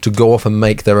company to go off and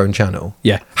make their own channel.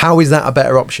 Yeah. How is that a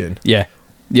better option? Yeah.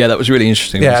 Yeah, that was really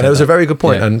interesting. Yeah, and it was a very good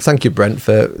point. Yeah. And thank you, Brent,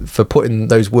 for putting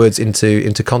those words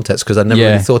into context, because I never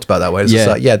really thought about it that way. It's just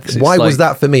like, why was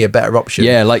that for me a better option?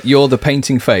 Yeah, like you're the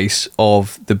painting face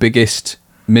of the biggest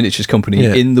miniatures company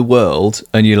in the world,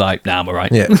 and you're like, nah, I'm all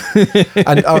right. Yeah.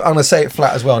 And I'm going to say it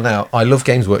flat as well now. I love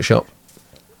Games Workshop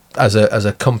as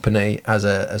a company, as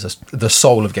the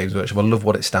soul of Games Workshop. I love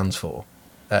what it stands for.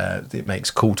 It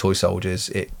makes cool toy soldiers.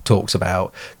 It talks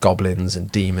about goblins and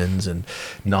demons and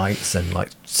knights and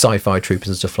like sci-fi troopers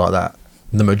and stuff like that.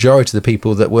 And the majority of the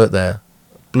people that work there,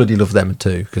 bloody love them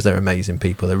too, because they're amazing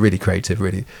people. They're really creative,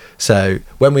 really. So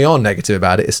when we are negative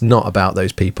about it, it's not about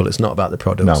those people. It's not about the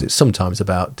products. No. It's sometimes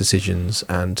about decisions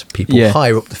and people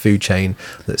higher up the food chain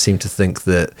that seem to think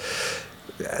that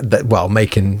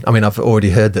I've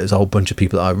already heard that there's a whole bunch of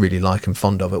people that I really like and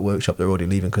fond of at Workshop that are already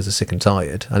leaving because they're sick and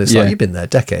tired, and it's like, you've been there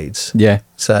decades.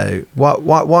 So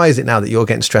why is it now that you're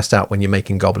getting stressed out when you're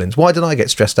making goblins? Why did I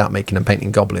get stressed out making and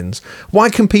painting goblins?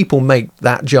 Why can people make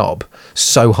that job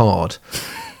so hard?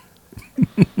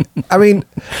 You're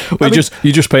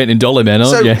just painting Dolly Men,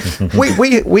 aren't you?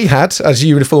 we had, as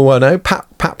you full well know,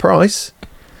 Pat Price.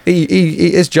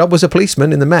 His job was a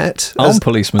policeman in the Met. Armed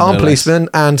policeman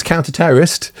and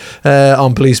counter-terrorist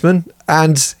armed policeman.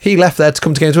 And he left there to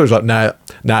come to Games Workshop. No,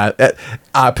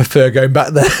 I prefer going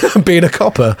back there and being a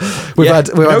copper.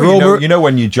 You know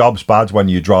when your job's bad, when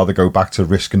you'd rather go back to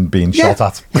risk and being shot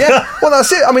at. Yeah, well,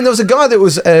 that's it. I mean, there was a guy that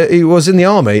was he was in the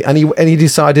army, and he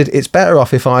decided it's better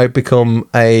off if I become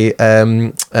a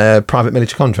private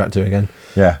military contractor again.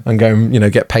 Yeah, and go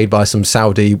get paid by some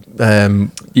Saudi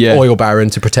oil baron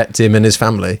to protect him and his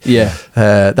family. Yeah,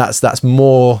 that's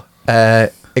more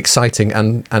exciting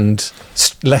and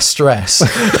less stress.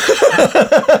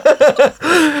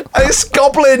 It's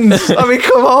goblins. I mean,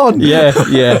 come on. Yeah.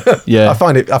 I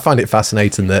find it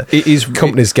fascinating that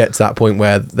companies get to that point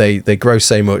where they grow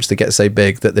so much, they get so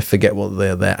big that they forget what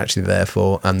they're actually there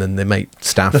for, and then they make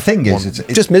staff. The thing is, it's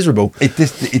just miserable.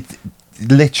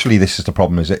 Literally, this is the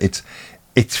problem. Is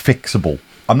it's fixable.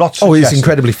 I'm not. It's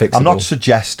incredibly fixable. I'm not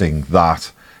suggesting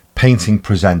that painting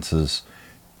presenters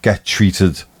get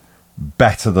treated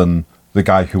better than the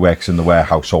guy who works in the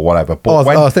warehouse or whatever. But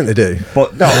I think they do.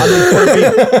 But no,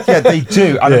 they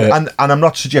do. And I'm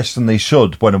not suggesting they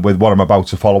should with what I'm about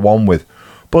to follow on with.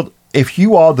 But if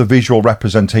you are the visual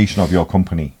representation of your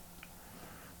company,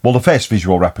 well, the first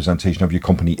visual representation of your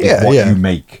company is what you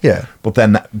make. Yeah. But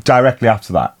then directly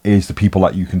after that is the people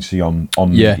that you can see on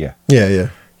media. Yeah.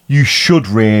 You should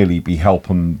really be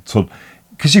helping to...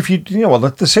 Because if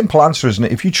the simple answer isn't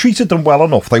it? If you treated them well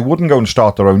enough, they wouldn't go and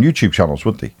start their own YouTube channels,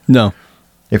 would they? No.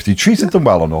 If you treated them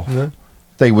well enough,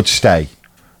 they would stay.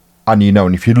 And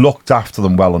and if you looked after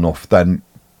them well enough, then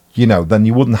you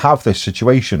wouldn't have this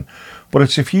situation. But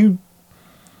it's if you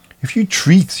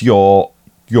treat your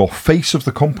face of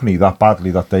the company that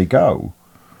badly that they go,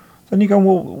 then you go,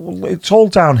 well, it's all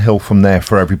downhill from there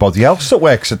for everybody else that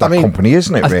works at that company,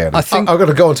 isn't it, really? I think I'm going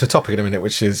to go on to a topic in a minute,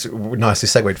 which is nicely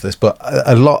segued for this, but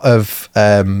a lot of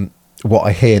what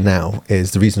I hear now is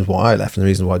the reasons why I left and the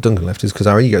reason why Duncan left is because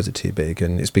our egos are too big,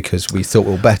 and it's because we thought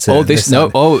we were better.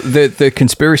 The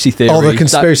conspiracy theory. The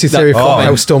conspiracy theory from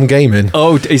Hellstorm Gaming.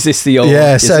 Is this the old?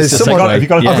 Yeah, so someone. I've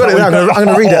got it there. I'm going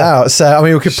to read it out. So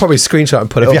we could probably screenshot and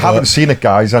put it up. If you haven't seen it,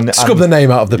 guys, and scrub the name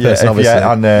out of the person, obviously.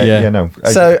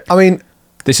 So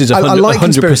this is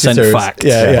 100% fact.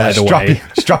 Yeah.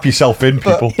 Strap yourself in,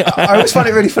 people. I always find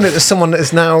it really funny that someone that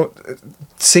has now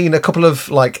seen a couple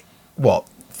of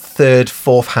third,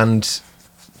 fourth hand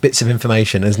bits of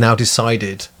information has now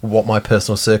decided what my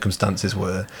personal circumstances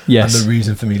were and the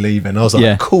reason for me leaving. I was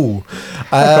like, cool. You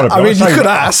could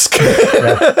ask.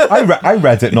 I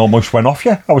read it and almost went off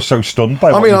you. I was so stunned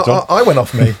by what you'd done. I went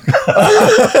off me.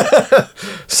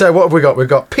 So what have we got? We've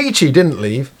got Peachy didn't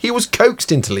leave. He was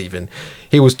coaxed into leaving.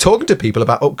 He was talking to people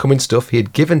about upcoming stuff he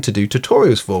had given to do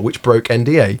tutorials for, which broke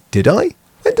NDA. Did I?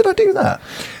 When did I do that?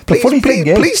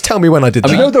 Please tell me when I did that.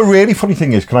 You know the really funny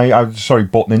thing is,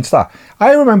 button into that.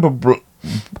 I remember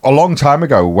a long time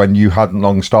ago when you hadn't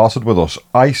long started with us,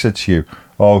 I said to you,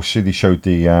 they showed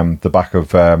the back of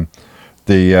the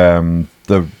new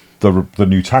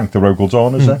tank, the Rogel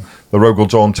Dawn, is there? The Rogel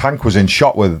Dawn tank was in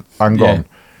shot with Angon.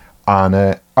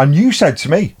 Yeah. And you said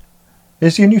to me,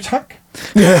 is he a new tank?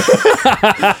 And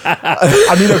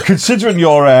considering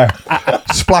your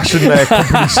splashing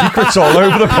company secrets all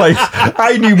over the place,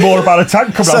 I knew more about a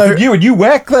tank coming out than you, and you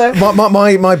work there.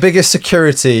 My biggest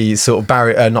security sort of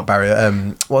barrier, not barrier.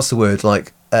 What's the word?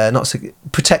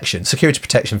 security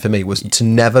protection for me was to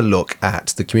never look at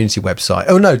the community website.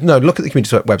 Oh no, look at the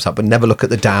community website, but never look at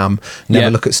the DAM, never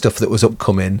look at stuff that was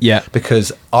upcoming. Yeah.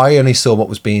 Because I only saw what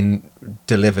was being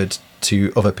delivered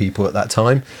to other people at that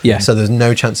time. Yeah. So there's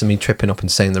no chance of me tripping up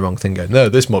and saying the wrong thing, going, no,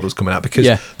 this model's coming out, because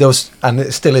there was, and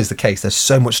it still is the case, there's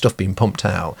so much stuff being pumped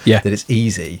out that it's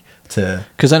easy to...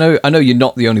 Because I know you're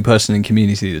not the only person in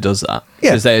community that does that.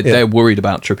 Because they're worried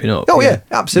about tripping up. Oh yeah,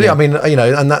 absolutely. I mean, you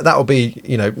know, and that'll be,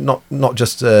 you know, not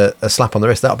just a slap on the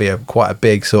wrist. That'll be quite a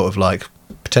big sort of like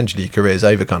potentially your career's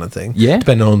over kind of thing. Yeah.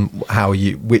 Depending on how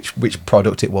which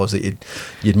product it was that you'd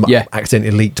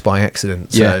accidentally leaked by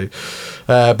accident. So,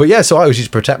 but yeah, so I always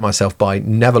used to protect myself by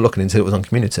never looking until it was on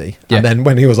community. Yeah. And then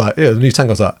when he was like, the new tank,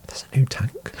 I was like, that's a new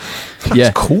tank.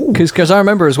 That's cool. Because I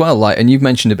remember as well, like, and you've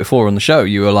mentioned it before on the show,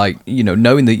 you were like, you know,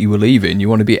 knowing that you were leaving, you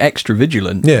want to be extra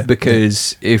vigilant. Yeah.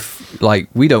 Because if, like,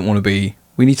 we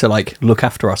need to, like, look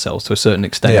after ourselves to a certain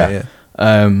extent.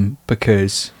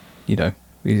 Because, you know,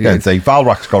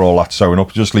 Valrak's got all that sewn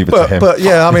up. Just leave it to him. But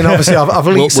yeah, I mean, obviously, I've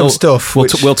leaked some stuff.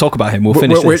 We'll talk about him. We'll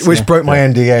finish this. Which broke my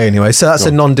NDA anyway. So that's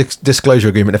a non-disclosure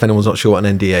agreement. If anyone's not sure what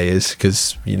an NDA is,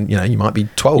 because you know you might be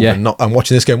 12 and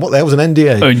watching this going, what the hell was an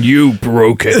NDA? And you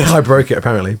broke it. I broke it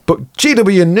apparently. But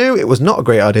GW knew it was not a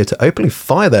great idea to openly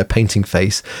fire their painting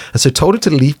face, and so told it to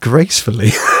leave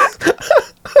gracefully.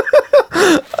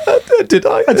 Did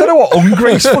I? I don't know what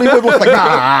ungracefully would look like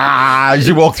as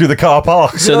you walk through the car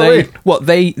park. So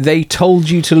they told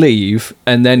you to leave,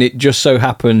 and then it just so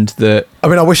happened that... I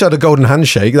mean, I wish I had a golden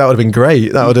handshake. That would have been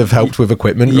great. That would have helped with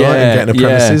equipment, right, and getting the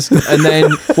premises. And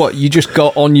then, you just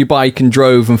got on your bike and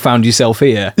drove and found yourself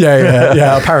here?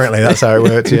 Yeah, apparently that's how it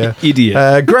worked, yeah.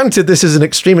 Idiot. Granted, this is an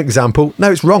extreme example.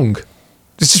 No, it's wrong.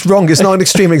 It's just wrong. It's not an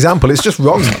extreme example. It's just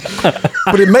wrong.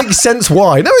 But it makes sense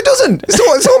why. No, it doesn't.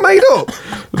 It's all made up.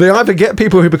 They either get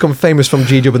people who become famous from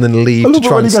GW and then leave to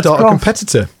try and start a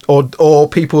competitor, or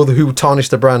people who tarnish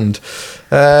the brand.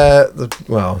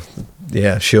 Well,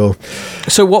 yeah, sure.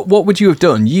 So what would you have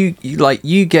done? You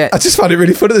get... I just found it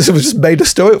really funny that someone just made a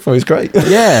story up for me. It's great.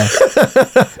 Yeah.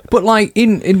 But like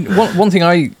in one thing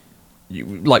I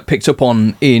picked up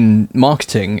on in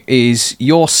marketing is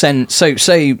your sense. So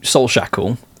say Soul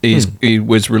Shackle it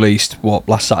was released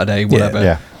last Saturday,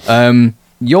 whatever.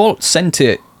 You're sent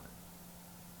it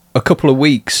a couple of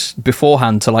weeks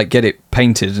beforehand to get it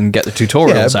painted and get the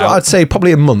tutorials out. I'd say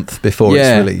probably a month before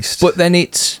it's released. But then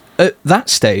it's at that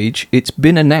stage it's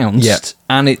been announced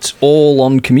and it's all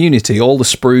on community, all the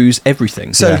sprues,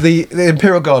 everything. So the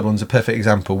Imperial Guard one's a perfect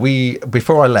example.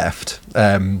 Before I left,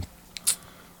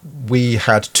 we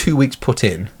had 2 weeks put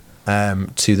in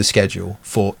to the schedule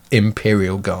for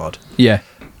Imperial Guard. Yeah.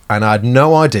 And I had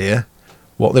no idea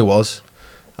what there was.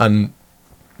 And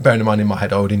bearing in mind, in my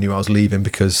head, I already knew I was leaving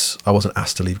because I wasn't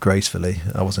asked to leave gracefully.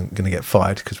 I wasn't going to get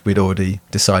fired because we'd already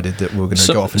decided that we were going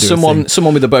to go off and do a thing.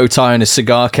 Someone with a bow tie and a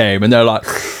cigar came and they're like...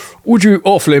 Would you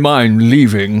awfully mind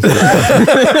leaving? I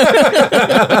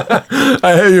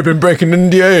hear you've been breaking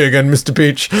NDA again, Mr.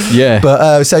 Peach. Yeah.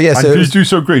 But please do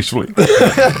so gracefully.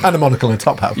 And a monocle and a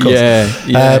top hat, of course.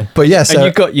 Yeah. But yeah, so and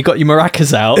you got your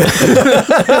maracas out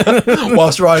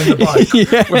whilst riding the bike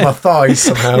with my thighs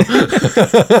somehow.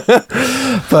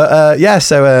 But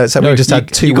we just had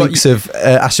 2 weeks of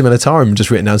Astra Militarum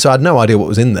just written down, so I had no idea what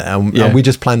was in there, and we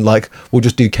just planned we'll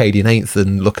just do Cadian 8th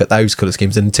and look at those colour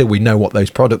schemes until we know what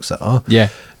those products are.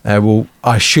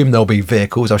 I assume there'll be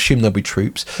vehicles. I assume there'll be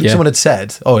troops. Someone had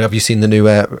said, "Oh, have you seen the new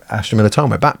Astra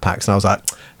Militarum backpacks?" And I was like,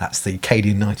 "That's the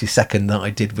Cadian 92nd that I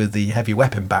did with the heavy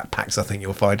weapon backpacks." I think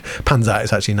you'll find. Pans out,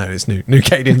 it's actually it's new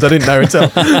Cadians. I didn't know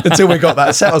until we got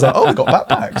that set. I was like, "Oh, we got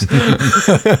backpacks."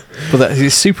 But that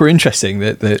is super interesting.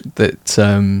 That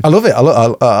I love it.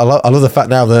 I love the fact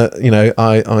now that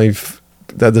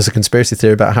there's a conspiracy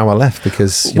theory about how I left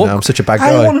because I'm such a bad guy.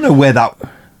 I want to know where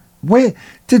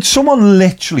did someone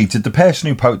did the person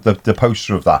who put the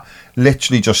poster of that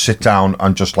literally just sit down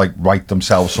and just write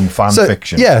themselves some fan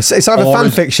fiction? Yes, it's either fan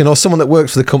fiction or someone that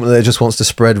works for the company that just wants to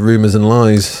spread rumours and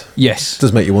lies. Yes. It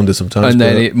does make you wonder sometimes. And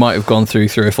then it might have gone through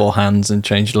 3 or 4 hands and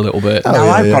changed a little bit.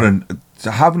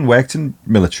 Having worked in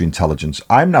military intelligence,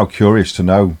 I'm now curious to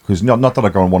know, because not that I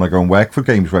want to go and work for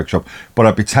Games Workshop, but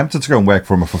I'd be tempted to go and work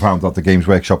for them if I found out the Games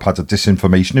Workshop had a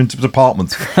disinformation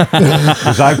department,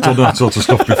 because I've done that sort of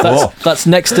stuff before. That's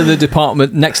next to the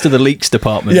department, next to the leaks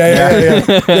department. Yeah.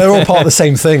 They're all part of the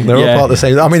same thing. They're all part of the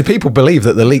same. I mean, people believe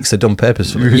that the leaks are done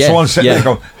purposefully. Someone's sitting there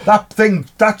going,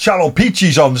 that channel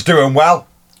Peachy's on's doing well.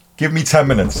 Give me 10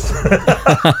 minutes.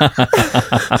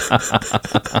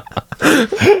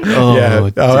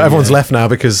 Everyone's left now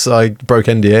because I broke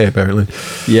NDA apparently.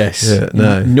 Yes. Yeah,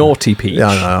 no. Naughty Peach.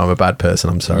 Yeah, no, I'm a bad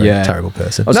person. I'm sorry. Yeah. Terrible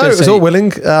person. It was all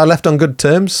willing. Left on good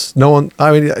terms. No one.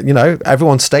 I mean,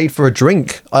 everyone stayed for a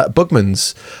drink at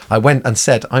Bugman's. I went and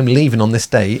said, I'm leaving on this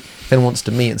date. If anyone wants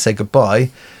to meet and say goodbye,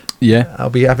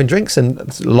 I'll be having drinks. And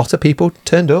a lot of people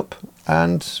turned up.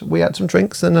 And we had some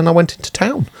drinks, and then I went into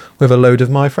town with a load of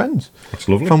my friends. That's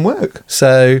lovely. From work.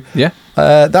 So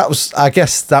I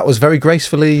guess that was very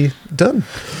gracefully done.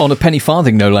 On a penny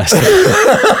farthing, no less.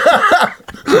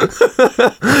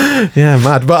 Yeah,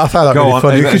 mad. But I found that really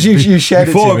funny because you shared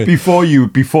it to me.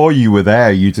 Before you were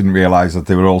there, you didn't realise that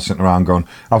they were all sitting around going,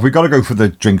 have we got to go for the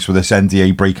drinks with this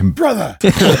NDA breaking brother?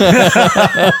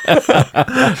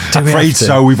 Afraid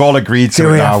so. We've all agreed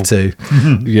to it now. Have to?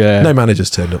 Yeah. No managers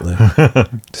turned up there.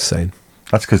 Just saying.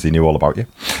 That's because they knew all about you.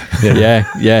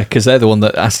 Yeah, because they're the one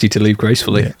that asked you to leave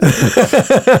gracefully.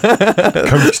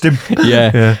 Coached him.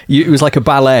 Yeah. It was like a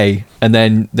ballet, and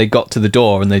then they got to the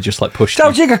door and they just like pushed.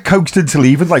 How did you get coaxed into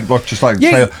leaving? Like what? Just like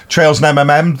trails and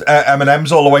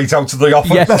M&Ms all the way down to the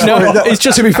office. Yeah, no, it's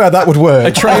just to be fair, that would work.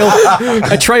 A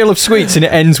trail of sweets, and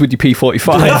it ends with your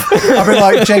P45. I mean,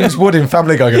 like James Wood in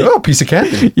Family Guy going, "Oh, piece of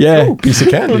candy." Yeah, oh, piece of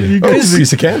candy.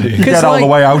 Piece of candy. You get all the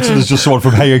way out, and there's just someone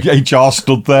from HR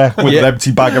stood there with an empty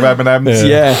bag of M&Ms.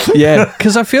 Yeah.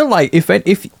 Because I feel like if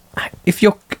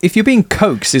you're being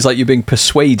coaxed, it's like you're being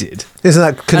persuaded. Isn't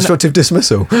that constructive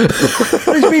dismissal?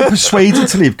 He's being persuaded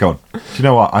to leave. Going, do you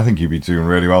know what? I think you'd be doing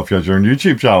really well if you had your own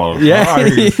YouTube channel. Yeah.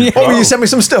 Oh, will you send me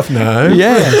some stuff? No.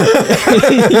 Yeah.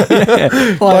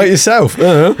 Like yourself.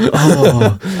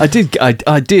 Oh, I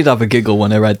did have a giggle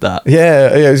when I read that.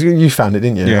 Yeah. You found it,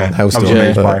 didn't you? Yeah.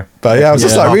 But I was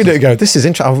just like reading it and going, this is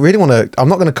interesting. I really want to, I'm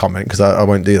not going to comment because I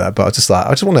won't do that, but I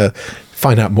just want to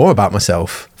find out more about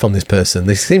myself from this person.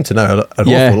 They seem to know an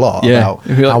awful lot about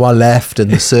how I left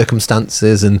and the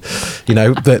circumstances and,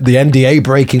 the NDA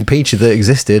breaking Peachy that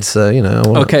existed. So,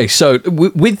 Okay, so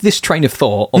with this train of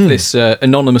thought of this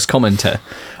anonymous commenter,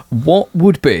 what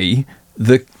would be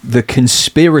the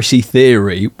conspiracy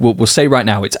theory? We'll say right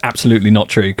now it's absolutely not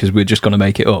true because we're just going to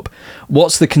make it up.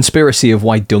 What's the conspiracy of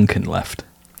why Duncan left?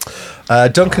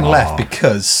 Duncan left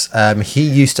because he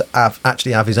used to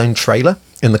actually have his own trailer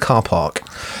in the car park,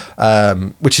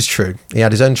 which is true. He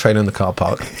had his own trailer in the car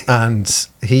park, and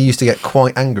he used to get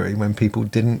quite angry when people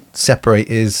didn't separate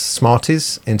his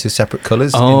Smarties into separate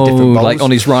colours in different bowls. Like on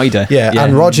his rider. Yeah,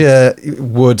 and Roger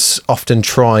would often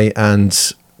try and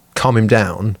calm him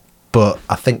down, but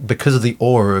I think because of the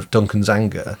aura of Duncan's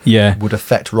anger would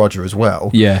affect Roger as well,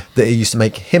 that it used to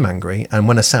make him angry. And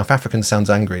when a South African sounds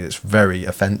angry, it's very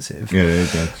offensive.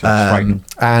 And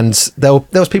there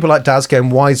was people like Daz going,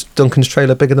 why is Duncan's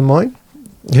trailer bigger than mine?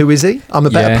 Who is he? I'm a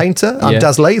better painter. I'm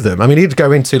Daz Latham. I mean, he'd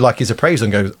go into like his appraisal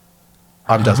and go,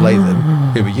 I'm Daz Latham.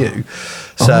 Who are you?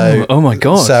 So, oh my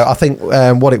God. So I think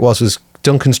what it was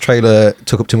Duncan's trailer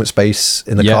took up too much space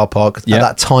in the car park. At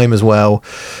that time as well,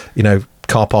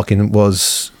 car parking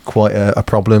was quite a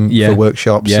problem for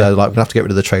workshops. So like, we're gonna have to get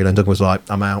rid of the trailer. And Duncan was like,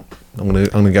 I'm out. I'm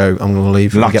gonna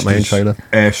leave and get my own trailer.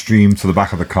 Airstream to the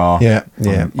back of the car. Yeah.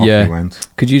 He went.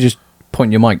 Could you just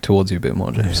point your mic towards you a bit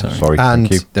more, James? Sorry. And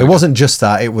thank you. It wasn't just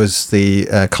that. It was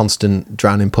the constant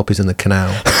drowning puppies in the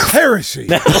canal. Heresy.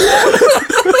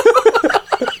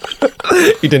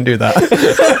 He didn't do that.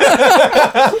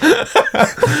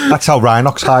 That's how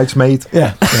Rhinox hide's made.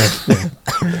 Yeah.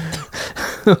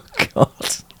 Oh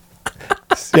God.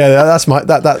 Yeah,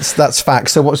 that's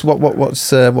facts. So what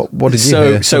did you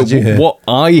hear? So what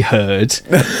I heard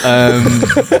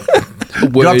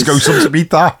was, you have to go some to beat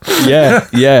that.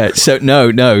 Yeah. So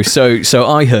no. So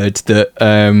I heard that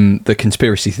the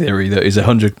conspiracy theory that is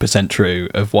 100% true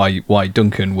of why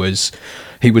Duncan was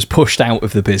pushed out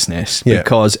of the business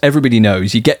because everybody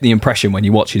knows, you get the impression when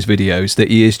you watch his videos that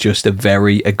he is just a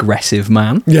very aggressive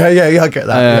man. Yeah, I get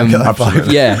that.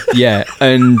 Absolutely. Yeah.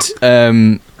 And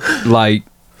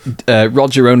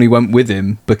Roger only went with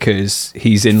him because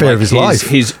he's in fear of his life.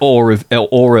 His aura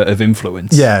of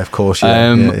influence. Yeah, of course.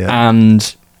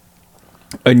 And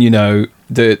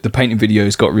the painting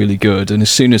videos got really good, and as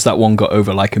soon as that one got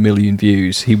over like 1 million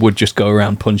views, he would just go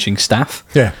around punching staff.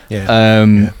 Yeah.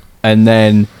 And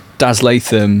then Daz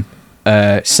Latham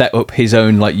set up his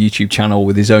own like YouTube channel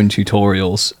with his own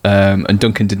tutorials, and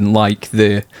Duncan didn't like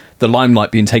the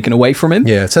limelight being taken away from him.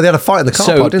 Yeah, so they had a fight in the car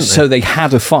park, didn't they? So they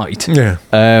had a fight. Yeah.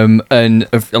 And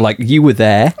like you were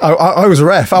there. I was a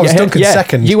ref. I was Duncan's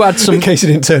second. You had some, in case he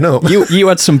didn't turn up. You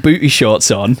had some booty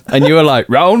shorts on, and you were like,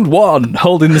 round 1,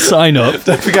 holding the sign up.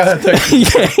 Don't forget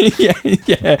that.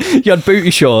 yeah. You had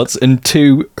booty shorts and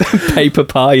 2 paper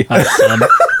pie hats on.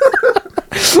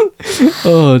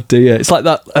 Oh dear! It's like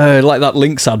that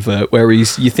Lynx advert where you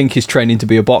think he's training to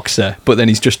be a boxer, but then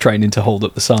he's just training to hold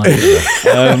up the sign.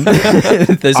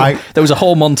 There was a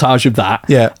whole montage of that.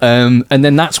 Yeah. And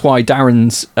then that's why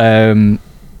Darren's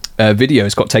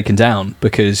videos got taken down,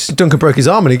 because Duncan broke his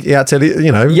arm and he had to, that's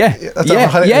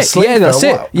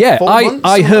it. Yeah,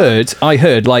 I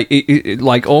heard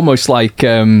like almost like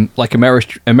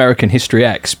American History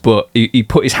X, but he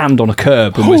put his hand on a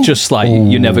curb and was just like,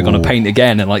 "You're never going to paint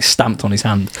again," and like stamped on his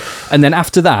hand. And then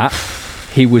after that,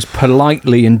 he was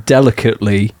politely and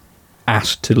delicately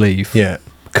asked to leave. Yeah,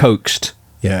 coaxed.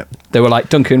 Yeah, they were like,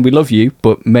 "Duncan, we love you,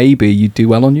 but maybe you'd do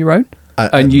well on your own."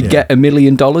 And you'd get $1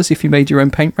 million if you made your own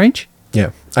paint range.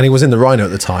 Yeah, and he was in the Rhino at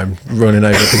the time, running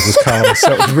over people's cars,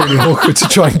 so it was really awkward to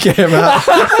try and get him out.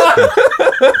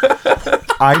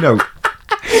 I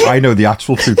know the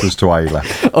actual truth as to why he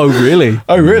left. Oh, really?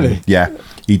 Oh, really? Yeah,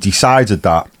 he decided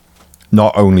that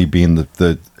not only being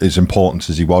the as important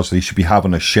as he was, that he should be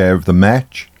having a share of the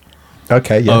merch.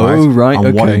 Okay, yeah. Oh, right. And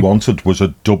okay. what he wanted was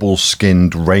a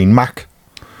double-skinned Rain Mac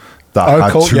that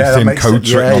had two thin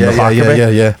coats written on the back of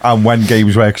it. Yeah. And when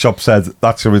Games Workshop said,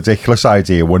 "That's a ridiculous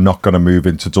idea, we're not going to move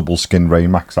into double-skinned Rain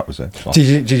Macs," that was it. So.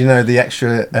 Did you know the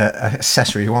extra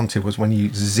accessory he wanted was when you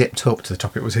zipped up to the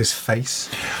top, it was his face?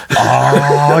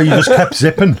 Oh, you just kept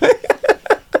zipping.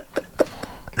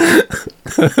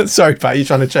 Sorry, Pat, you're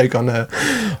trying to choke on a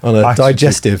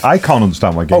digestive. I can't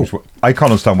understand why Games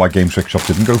Workshop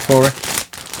didn't go for it.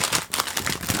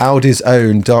 Aldi's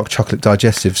own dark chocolate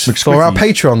digestives McSquickies. For our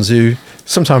patrons who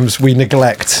sometimes we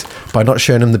neglect by not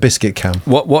showing them the biscuit can.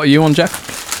 What are you on,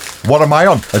 Jeff? What am I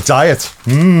on? A diet.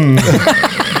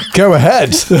 Go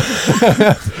ahead.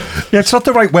 Yeah, it's not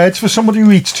the right words for somebody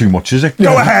who eats too much, is it?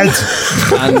 Go ahead.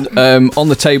 And on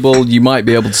the table, you might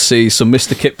be able to see some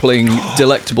Mr. Kipling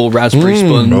delectable raspberry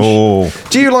sponge. Oh.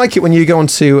 Do you like it when you go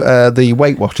onto the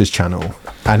Weight Watchers channel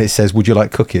and it says, "Would you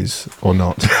like cookies or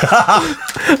not?"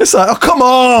 It's like, oh, come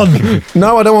on.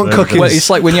 No, I don't want cookies. Well,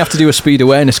 it's like when you have to do a speed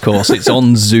awareness course. It's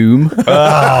on Zoom.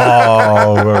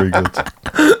 Oh, very good.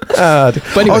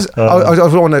 But anyway, I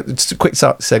want to just a quick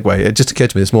segue. It just occurred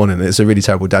to me this morning. It's a really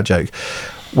terrible dad joke.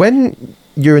 When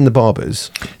you're in the barbers,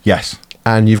 yes,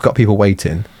 and you've got people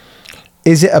waiting,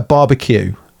 is it a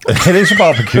barbecue? It is a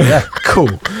barbecue. Yeah,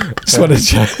 cool. Just wanted to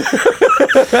check.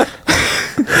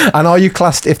 And are you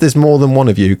classed, if there's more than one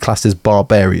of you, classed as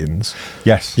barbarians?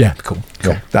 Yes. Yeah, cool.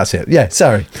 That's it. Yeah,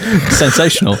 sorry.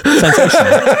 Sensational.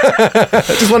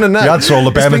 Just want to know. We answer all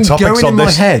the burning topics on this. It's been going in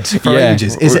my head for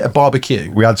ages. Is it a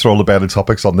barbecue? We answer all the burning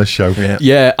topics on this show.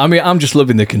 Yeah, I mean, I'm just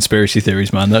loving the conspiracy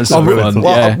theories, man. That's so fun.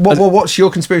 What's your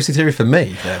conspiracy theory for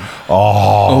me, then?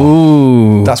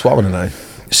 Oh. That's what I want to know.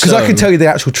 Because I can tell you the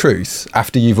actual truth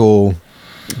after you've all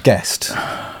guessed.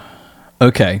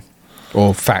 Okay.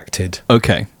 Or facted.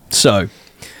 Okay. So,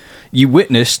 you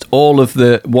witnessed all of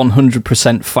the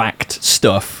 100% fact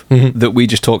stuff that we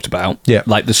just talked about. Yeah.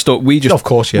 Like the story. We just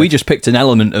picked an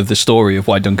element of the story of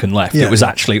why Duncan left. Yeah, it was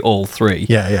actually all 3.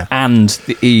 Yeah. And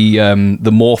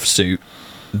the morph suit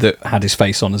that had his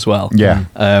face on as well. Yeah.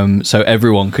 So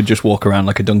everyone could just walk around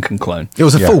like a Duncan clone. It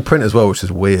was a full print as well, which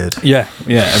is weird. Yeah.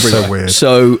 Everywhere. So weird.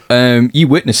 So you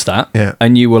witnessed that. Yeah.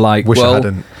 And you were like, I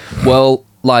hadn't. Well,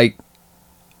 like,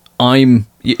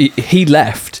 he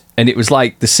left, and it was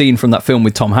like the scene from that film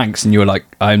with Tom Hanks, and you were like,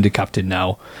 "I'm the captain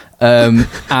now," and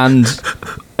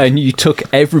you took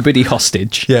everybody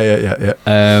hostage. Yeah.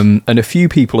 And a few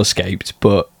people escaped,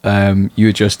 but you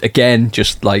were just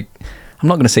like, I'm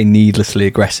not going to say needlessly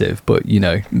aggressive, but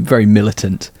very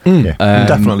militant.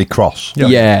 Definitely cross.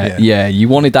 Yeah. You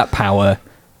wanted that power,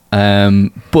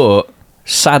 but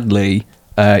sadly,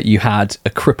 you had a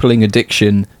crippling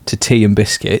addiction to tea and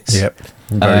biscuits. Yep.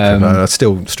 I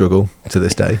still struggle to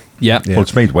this day. Yeah. Well,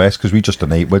 it's made worse because we're just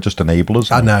enablers.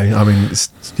 I know. I mean,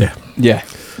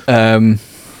 Yeah.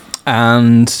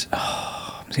 And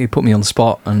he put me on the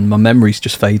spot, and my memory's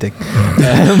just fading.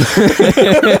 I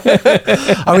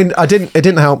mean, it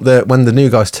didn't help that when the new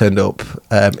guys turned up,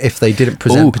 if they didn't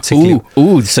present particularly.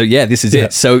 So yeah, this is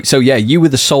it. So yeah, you were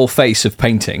the sole face of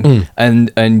painting,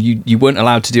 and you weren't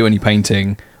allowed to do any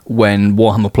painting when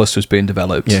Warhammer Plus was being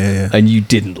developed. And you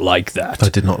didn't like that. I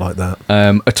did not like that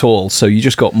at all. So you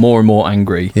just got more and more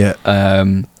angry.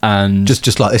 And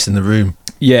just like this in the room.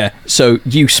 Yeah. So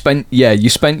you spent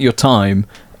your time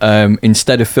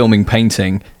instead of filming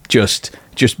painting, just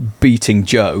beating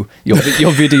Joe, your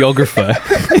videographer.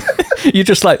 You're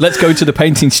just like, let's go to the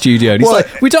painting studio. And he's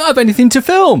like, we don't have anything to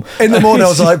film. In the morning, I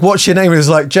was like, what's your name? He was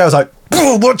like, Joe. I was like,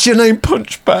 what's your name?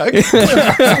 Punchbag.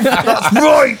 That's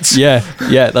right. Yeah,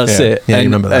 that's it. Yeah, and, you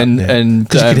remember that. And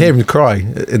because you could hear him cry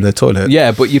in the toilet.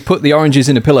 Yeah, but you put the oranges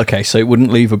in a pillowcase so it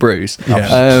wouldn't leave a bruise.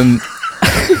 Yeah.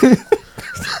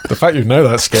 The fact you know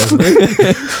that scares me.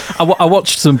 I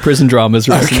watched some prison dramas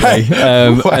recently,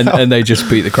 and they just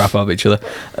beat the crap out of each other.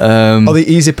 Are they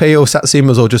easy peel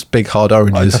satsumas or just big hard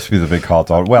oranges? It has to be the big hard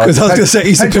orange. Well, because I was going to say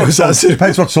easy peel satsuma.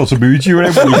 Depends what sort of mood you're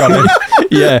in when you got it.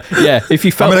 Yeah. If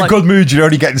you felt I'm in a good mood, you're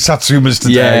only getting satsumas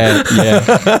today.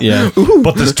 Yeah.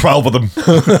 But there's 12 of them.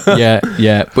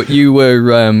 Yeah. But you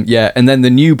were, and then the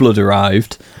new blood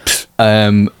arrived.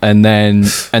 And then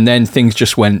things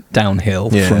just went downhill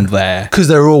from there. Because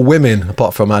they're all women,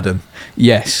 apart from Adam.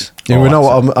 Yes. We know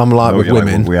what I'm like with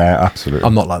women. Yeah, absolutely.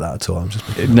 I'm not like that at all. I'm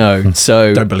just no.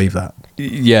 So don't believe that.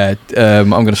 Yeah, I'm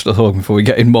going to stop talking before we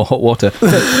get in more hot water.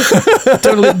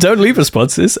 don't leave us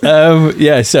sponsors.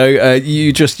 So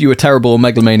you were terrible,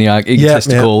 megalomaniac,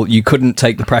 egotistical. You couldn't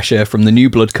take the pressure from the new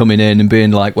blood coming in and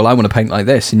being like, well, I want to paint like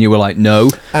this. And you were like, no,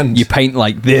 and you paint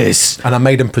like this. And I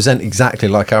made them present exactly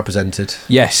like I presented.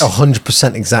 Yes.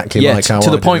 100% exactly like how I did.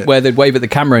 To the point where they'd wave at the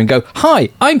camera and go, hi,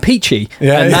 I'm Peachy.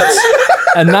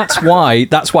 And that's why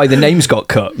the names got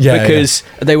cut. Because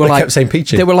they kept saying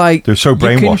Peachy. They were like, they're so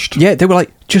brainwashed. They were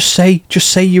like, just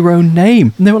say your own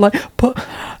name. And they were like, but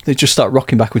they just start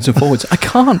rocking backwards and forwards. I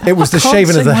can't. It was the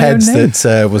shaving of the heads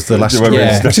that was the last one.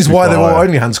 Which is why they were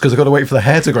only hands, because I've got to wait for the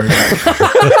hair to grow back.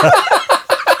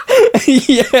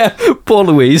 Yeah, poor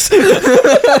Louise.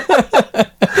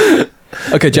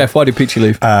 Okay, Jeff, why did Peachy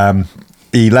leave?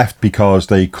 He left because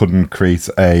they couldn't create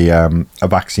a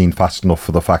vaccine fast enough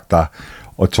for the fact that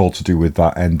it's all to do with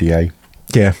that NDA.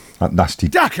 Yeah. That nasty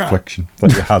affliction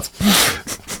that you had.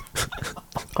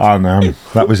 And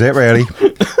that was it, really.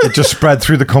 It just spread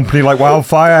through the company like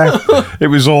wildfire. It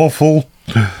was awful.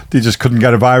 They just couldn't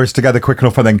get a virus together quick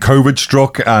enough, and then COVID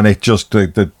struck, and it just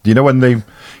when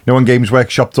Games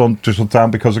Workshop just went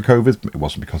down because of COVID. It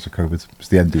wasn't because of COVID. It was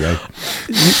the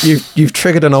NDA. You've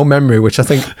triggered an old memory, which I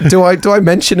think do I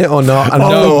mention it or not? And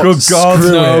good God,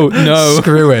 no,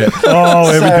 screw it. Oh,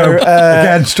 here we go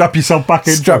again. Strap yourself back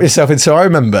in. Strap yourself in. So I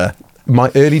remember my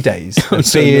early days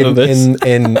being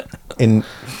in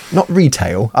not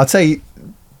retail. I'd say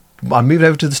I moved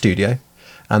over to the studio.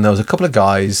 And there was a couple of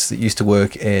guys that used to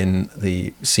work in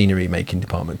the scenery making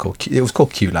department it was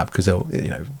called Q-Lab because they'll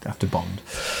have to bond.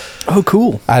 Oh,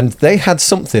 cool! And they had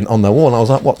something on their wall, and I was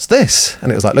like, "What's this?"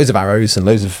 And it was like loads of arrows and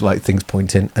loads of like things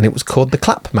pointing, and it was called the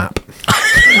clap map.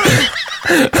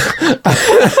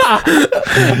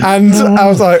 And I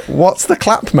was like, "What's the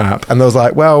clap map?" And I was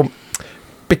like, "Well,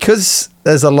 because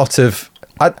there's a lot of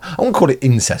I won't call it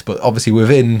incest, but obviously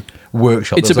within."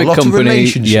 Workshop. It's a big company. Of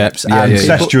relationships.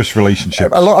 Incestuous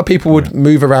relationships. A lot of people would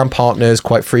move around partners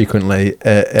quite frequently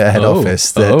at head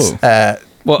office. These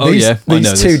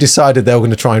two decided they were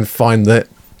going to try and find the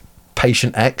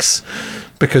patient X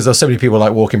because there's so many people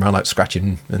like walking around like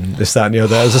scratching and this, that and the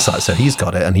other. I was just like, so he's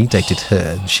got it and he dated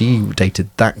her and she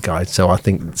dated that guy. So I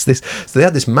think it's this. So they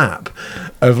had this map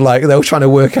of like, they were trying to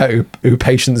work out who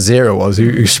patient zero was,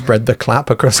 who spread the clap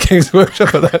across Games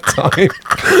Workshop at that time.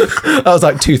 That was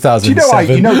like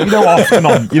 2007.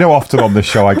 Often on this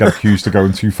show I get accused of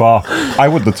going too far. I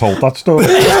wouldn't have told that story.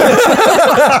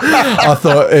 I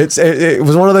thought it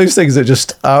was one of those things that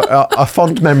just a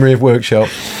fond memory of Workshop.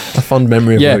 A fond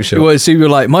memory of Workshop. Yeah, so you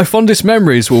were like, my fondest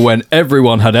memories were when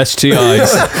everyone had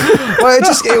STIs. Well,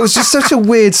 it was just such a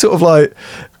weird sort of like,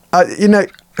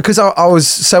 because I was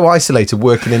so isolated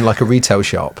working in like a retail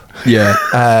shop. Yeah.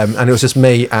 And it was just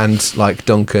me and like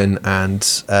Duncan and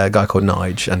a guy called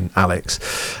Nige and Alex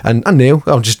and Neil.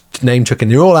 I'm just name checking.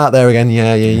 You're all out there again.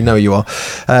 Yeah, you know you are.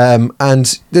 And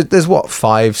there's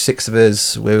 5-6 of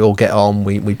us. We all get on.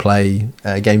 We play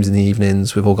games in the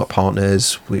evenings. We've all got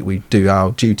partners. We do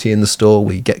our duty in the store.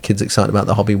 We get kids excited about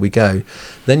the hobby. We go.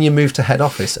 Then you move to head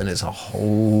office and it's a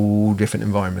whole different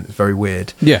environment. It's very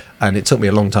weird. Yeah. And it took me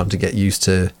a long time to get used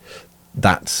to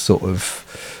that sort of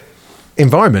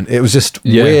environment. It was just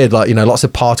weird, like, you know, lots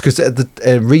of parties, because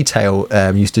the retail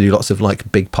used to do lots of like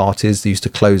big parties. They used to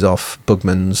close off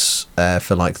Bugman's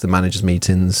for like the managers'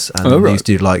 meetings, and they used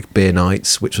to do like beer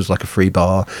nights, which was like a free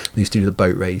bar. They used to do the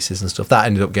boat races and stuff. That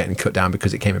ended up getting cut down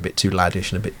because it came a bit too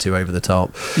laddish and a bit too over the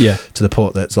top. Yeah, to the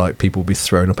point that's like people would be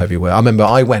thrown up everywhere. I remember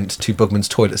I went to Bugman's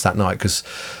toilets that night because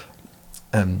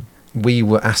we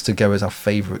were asked to go as our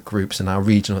favourite groups, and our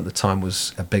regional at the time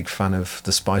was a big fan of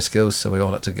the Spice Girls, so we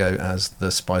all had to go as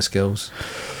the Spice Girls.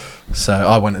 So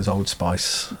I went as Old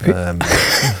Spice.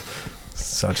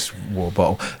 So I just wore a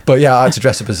bottle, but yeah, I had to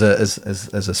dress up as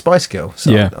a Spice Girl.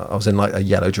 So I was in like a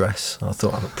yellow dress. I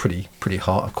thought I looked pretty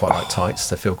hot. I quite like tights;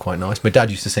 they feel quite nice. My dad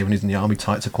used to say when he was in the army,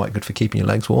 tights are quite good for keeping your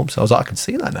legs warm. So I was like, I can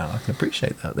see that now. I can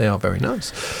appreciate that. They are very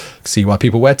nice. I can see why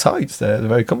people wear tights. They're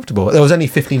very comfortable. There was only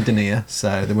 15 denier,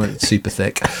 so they weren't super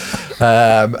thick.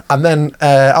 And then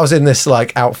I was in this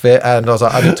like outfit, and I was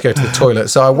like, I need to go to the toilet.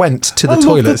 So I went to the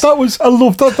toilet. I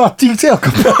love that detail.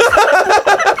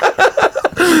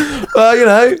 You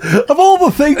know, of all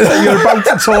the things that you're about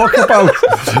to talk about,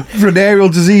 venereal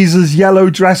diseases, yellow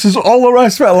dresses, all the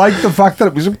rest of it, I like the fact that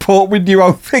it was important with new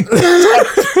outfit.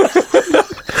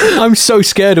 I'm so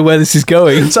scared of where this is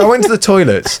going. So I went to the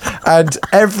toilets, and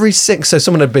every sink. So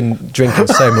someone had been drinking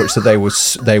so much that they were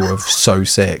so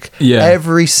sick. Yeah,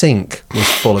 every sink was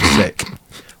full of sick.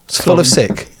 Full of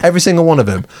sick, every single one of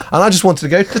them. And I just wanted to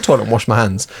go to the toilet and wash my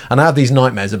hands. And I had these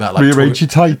nightmares about like rearrange your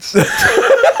tights.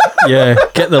 Yeah,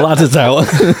 get the ladders out.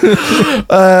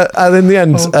 And in the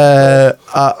end,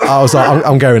 I was like,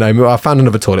 I'm going home. I found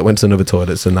another toilet, went to another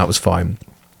toilet, and that was fine.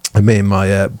 And me and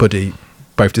my buddy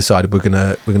both decided we're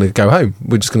gonna go home.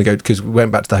 We're just gonna go, because we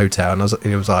went back to the hotel, and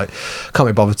he was like, can't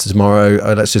be bothered to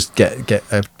tomorrow. Let's just get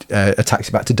a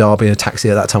taxi back to Derby. A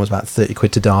taxi at that time was about 30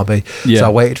 quid to Derby. Yeah. So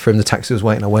I waited for him. The taxi was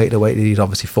waiting. I waited. He'd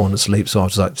obviously fallen asleep, so I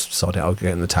was like, sod it, I'll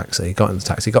get in the taxi. Got in the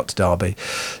taxi, got to Derby.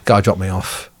 Guy dropped me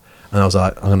off. And I was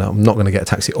like, I'm not going to get a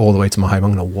taxi all the way to my home.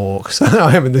 I'm going to walk. So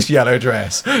I am in this yellow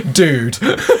dress. Dude,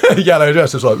 yellow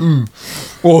dress. I was like,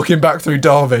 walking back through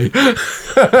Derby.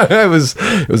 It was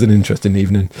an interesting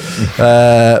evening.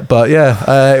 But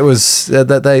yeah, it was,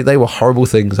 they were horrible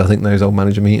things. I think those old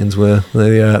manager meetings were,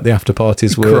 the after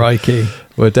parties were. Crikey.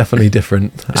 Were definitely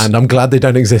different, and I'm glad they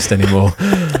don't exist anymore.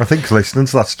 I think listening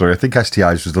to that story, I think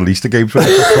STIs was the least of games. Yeah,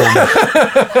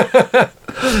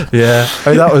 I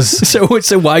mean, that was so.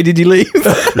 Why did you leave? Good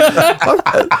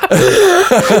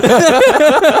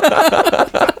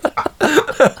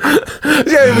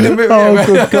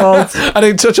God! I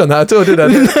didn't touch on that at all, did I?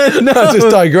 No, I just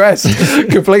digressed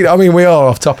completely. I mean, we are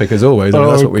off topic as always. I mean,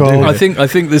 that's what we do. I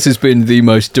think this has been the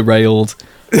most derailed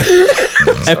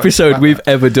episode we've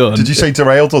ever done. Did you say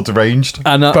derailed or deranged?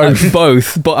 And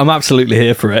both, but I'm absolutely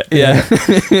here for it. Yeah.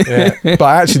 Yeah. But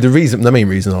actually, the main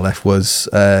reason I left was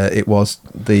it was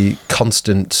the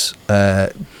constant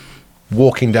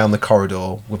walking down the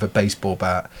corridor with a baseball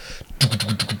bat,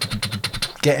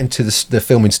 getting to the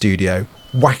filming studio,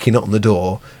 whacking it on the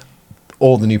door,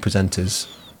 all the new presenters,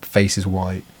 faces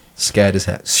white, scared as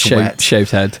heck, sweat,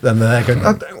 shaved head, and they're going,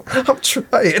 I'm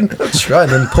trying,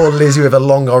 and poor Lizzie with a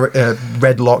long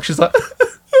red lock, she's like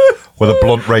with a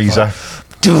blunt razor,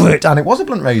 do it. And it was a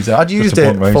blunt razor. I'd used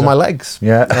it for my legs.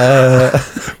 Yeah.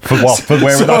 For what? For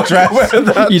wearing that dress?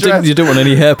 You don't want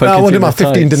any hair poking. No, I wanted my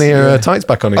 15 denier tights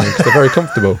back on again because they're very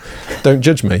comfortable. Don't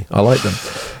judge me. I like them.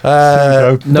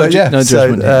 No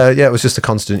judgment. It was just a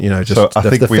constant,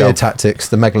 the fear tactics,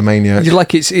 the megalomania. You're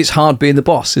like, it's hard being the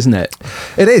boss, isn't it?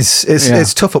 It is.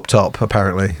 It's tough up top,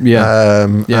 apparently. Yeah.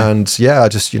 And I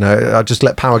just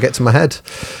let power get to my head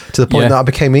to the point that I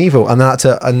became evil, and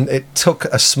it took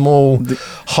a small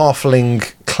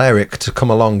halfling cleric to come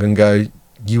along and go,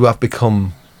 you have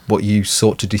become what you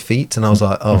sought to defeat. And I was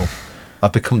like, oh,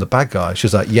 I've become the bad guy. She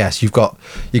was like, yes, you've got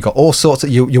all sorts of,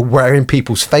 you're wearing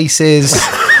people's faces.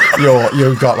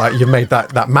 You've made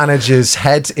that manager's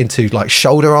head into like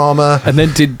shoulder armor. And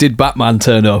then did Batman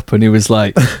turn up and he was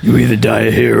like, you either die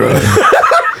a hero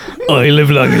or you live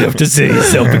long enough to see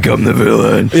yourself become the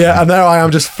villain. Yeah, and there I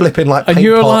am just flipping like paint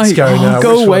pots like, going out.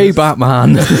 Go away,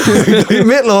 Batman. Leave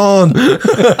me alone.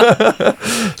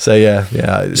 So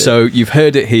yeah. So you've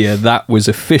heard it here. That was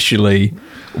officially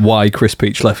why Chris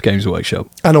Peach left Games Workshop.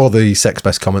 And all the sex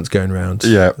best comments going around.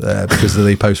 Yeah. Because of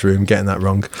the post room getting that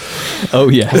wrong. Oh,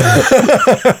 yeah.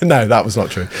 No, that was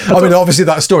not true. I mean, obviously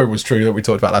that story was true that we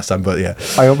talked about last time, but yeah.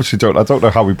 I don't know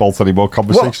how we bolt any more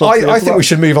conversations. Well, I think we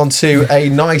should move on to a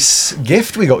nice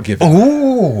gift we got given.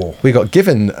 Ooh. We got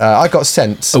given, I got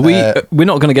sent. We're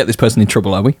not going to get this person in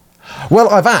trouble, are we? Well,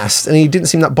 I've asked, and he didn't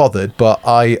seem that bothered, but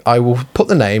I will put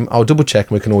the name, I'll double check,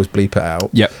 and we can always bleep it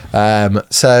out. Yep.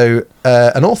 So,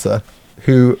 an author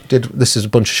who did this is a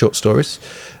bunch of short stories,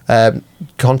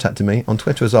 contacted me on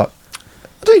Twitter. Was like,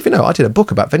 I don't even know. I did a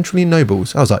book about Ventrilian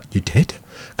nobles. I was like, you did?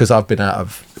 Because I've been out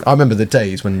of. I remember the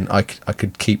days when I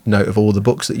could keep note of all the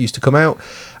books that used to come out,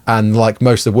 and like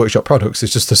most of the workshop products,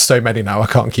 there's so many now I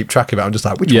can't keep track of it. I'm just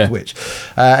like, which one's which?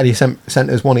 And he sent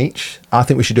us one each. I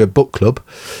think we should do a book club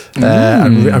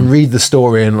and read the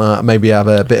story and maybe have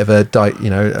a bit of a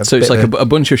so it's like a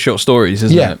bunch of short stories,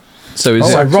 isn't it? So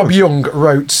Rob Young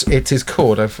wrote. It is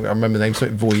called. I remember the name.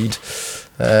 Something Void.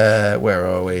 Where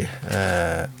are we?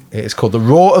 It's called The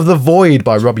Roar of the Void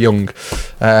by Rob Young.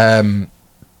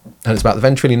 And it's about the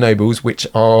Ventrilian nobles, which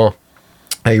are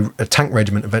a tank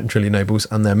regiment of Ventrilian nobles,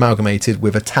 and they're amalgamated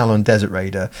with a Talon Desert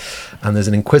Raider. And there's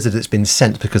an Inquisitor that's been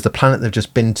sent because the planet they've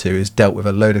just been to is dealt with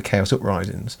a load of Chaos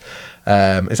Uprisings.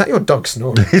 Is that your dog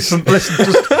snoring? Listen,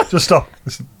 just stop.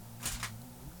 Listen.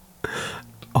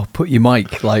 I'll put your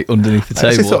mic like underneath the table.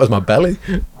 I actually thought it was my belly.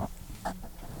 Can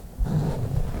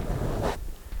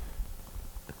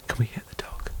we get the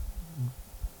dog?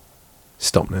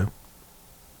 Stop now.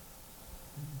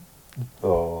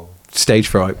 Oh. Stage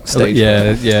fright.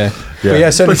 Yeah. But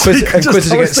yeah, so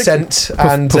Inquisitor gets sent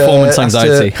and performance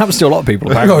anxiety happens to a lot of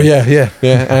people. Apparently. Oh yeah,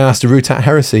 and has to root out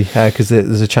heresy because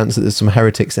there's a chance that there's some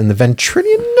heretics in the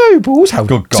Ventrilian nobles. How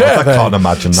good God, I can't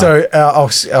imagine that. So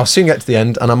I'll soon get to the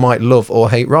end, and I might love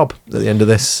or hate Rob at the end of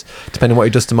this, depending on what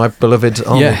he does to my beloved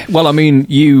army. Yeah, well, I mean,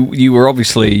 you were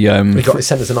obviously he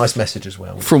sent us a nice message as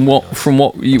well. From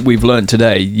what we've learned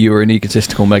today, you were an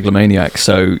egotistical megalomaniac,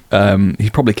 so he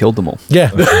probably killed them all. Yeah.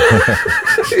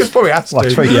 He was probably asked to.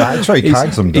 It's very kind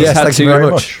of them. He's had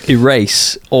to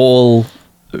erase all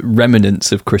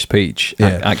remnants of Chris Peach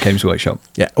at Games Workshop.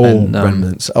 Yeah, all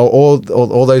remnants. All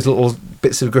those little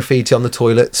bits of graffiti on the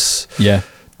toilets. Yeah.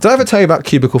 Did I ever tell you about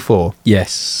Cubicle 4?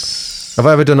 Yes. Have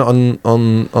I ever done it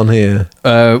on here?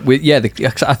 I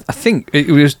think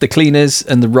it was the cleaners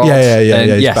and the rods.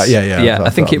 Yeah. I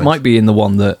think it might be in the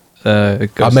one that.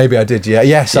 Maybe I did. Yeah.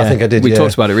 Yes, I think I did. We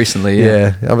talked about it recently.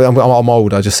 Yeah. I'm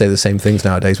old. I just say the same things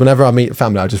nowadays. Whenever I meet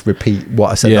family, I just repeat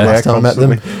what I said the last time I met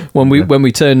them. When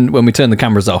we turn the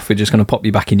cameras off, we're just going to pop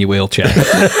you back in your wheelchair. Did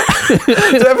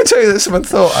I ever tell you that someone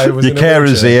thought I was? Your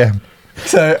carer's here.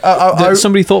 So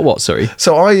somebody thought what? Sorry.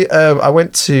 So I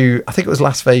went to, I think it was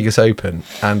Las Vegas Open,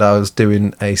 and I was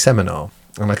doing a seminar,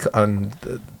 and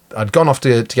I'd gone off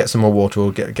to get some more water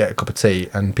or get a cup of tea,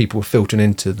 and people were filtering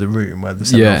into the room where the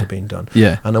seminars were being done.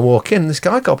 Yeah. And I walk in, this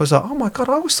guy got up, I was like, oh my God,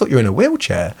 I always thought you were in a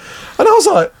wheelchair. And I was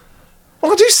like,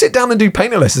 well, I do sit down and do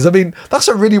painter lessons. I mean, that's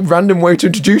a really random way to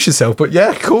introduce yourself, but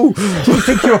yeah, cool. Do you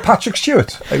think you were Patrick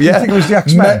Stewart? Yeah. Do you think it was the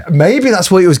X-Men? Maybe that's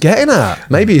what he was getting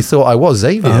at. Maybe he thought I was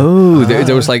Xavier. Oh,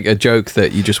 there was like a joke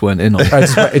that you just weren't in on.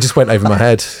 It just went over my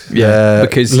head. Yeah,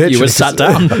 because you were sat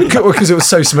down. Because it was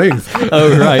so smooth.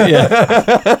 Oh, right,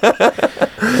 yeah.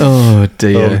 Oh,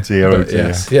 dear.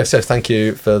 Yeah, so thank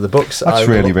you for the books. That's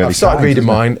really I've started reading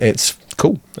mine. It's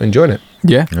cool. Enjoying it.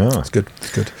 Yeah. It's good.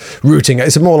 Rooting.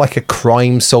 It's more like a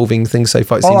crime-solving thing so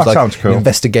far. It seems like sounds cool.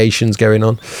 Investigations going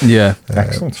on. Yeah.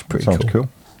 Excellent. Pretty sounds cool.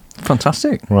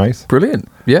 Fantastic. Right. Brilliant.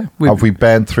 Yeah. Have we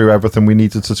burned through everything we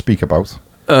needed to speak about?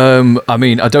 I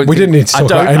mean, I don't think we needed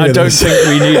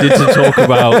to talk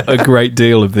about a great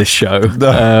deal of this show.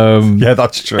 Yeah,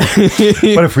 that's true.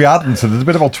 But if we hadn't, there's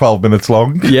been about 12 minutes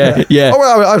long. Yeah. Oh,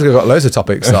 well, I've got loads of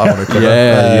topics that I want to cover.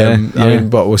 I mean,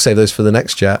 but we'll save those for the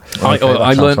next chat.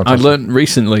 I learned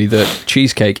recently that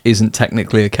cheesecake isn't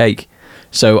technically a cake,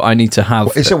 so I need to have.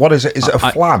 What is it? Is it a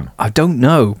flan? I don't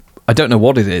know. I don't know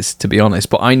what it is, to be honest.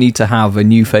 But I need to have a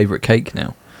new favourite cake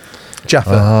now.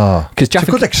 Jaffa. Because it's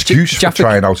a good excuse for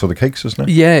trying out other cakes, isn't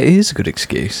it? Yeah, it is a good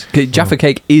excuse. Jaffa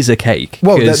cake is a cake.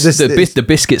 Well, the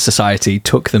Biscuit Society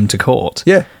took them to court.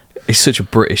 Yeah. It's such a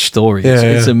British story.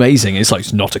 It's amazing. It's like,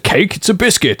 it's not a cake, it's a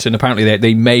biscuit. And apparently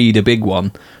they made a big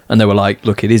one, and they were like,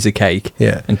 look, it is a cake.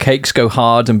 Yeah. And cakes go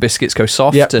hard and biscuits go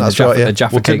soft. Yeah, and a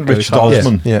Jaffa cake goes hard. Richard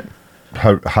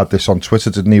Osman had this on Twitter,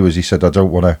 didn't he? He said, I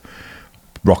don't want to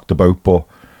rock the boat, but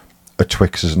a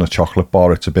Twix isn't a chocolate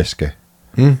bar, it's a biscuit.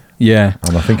 Yeah.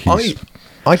 And I think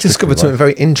I discovered something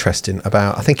very interesting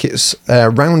about, I think it's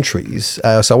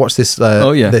Roundtrees. So I watched this.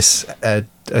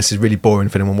 This is really boring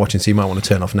for anyone watching, so you might want to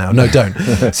turn off now. No, don't.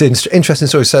 It's an interesting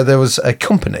story. So there was a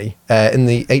company in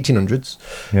the 1800s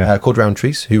called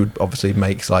Roundtrees, who would obviously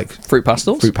make like fruit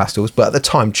pastels. But at the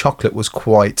time, chocolate was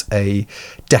quite a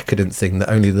decadent thing that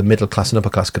only the middle class and upper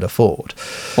class could afford.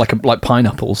 Like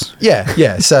pineapples.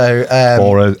 Yeah. So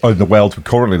or in the world we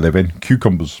currently live in,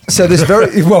 cucumbers. So there's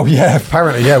apparently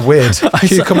weird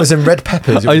cucumbers and red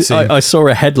peppers. I saw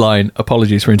a headline.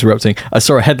 Apologies for interrupting. I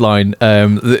saw a headline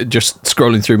just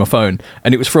scrolling scrolling through my phone,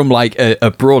 and it was from like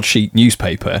a broadsheet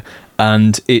newspaper,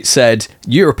 and it said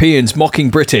Europeans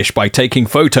mocking British by taking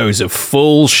photos of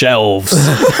full shelves.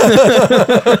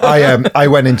 I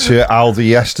went into Aldi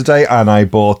yesterday and I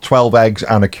bought 12 eggs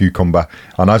and a cucumber,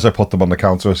 and as I put them on the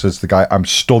counter, I said to the guy, I'm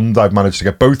stunned I've managed to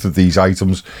get both of these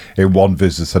items in one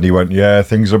visit. And he went, yeah,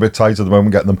 things are a bit tight at the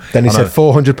moment getting them. Then he said,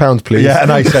 £400 please. Yeah,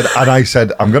 and I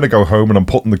said I'm going to go home and I'm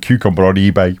putting the cucumber on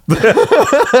eBay.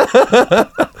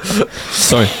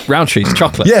 Sorry, Rowntree's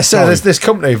chocolate. Yeah, so there's this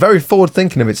company, very forward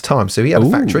thinking of its time. So he had a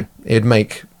factory. He'd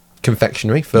make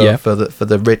confectionery for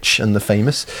the rich and the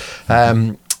famous,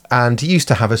 and he used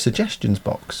to have a suggestions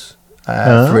box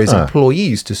for his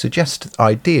employees to suggest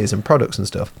ideas and products and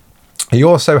stuff. He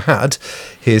also had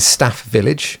his staff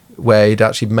village, where he'd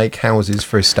actually make houses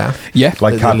for his staff. Yeah,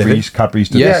 like Cadbury's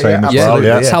did the same as well.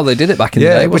 That's how they did it back in the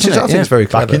day, which is, I think, is very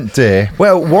clever. Back in the day.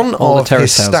 Well, one of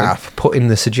his staff put in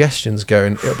the suggestions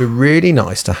going, it would be really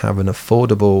nice to have an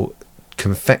affordable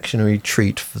confectionery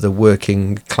treat for the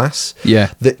working class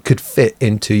that could fit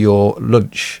into your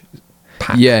lunch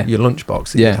pack, your lunch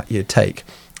box that you'd take.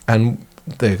 And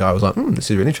the guy was like, this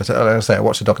is really interesting. I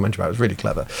watched a documentary about it. It was really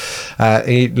clever.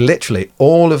 He literally,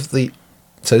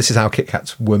 so this is how Kit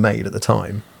Kats were made at the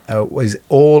time, was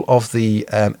all of the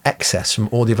excess from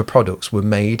all the other products were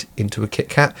made into a Kit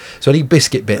Kat. So any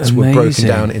biscuit bits were broken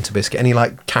down into biscuit. Any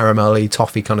like caramelly,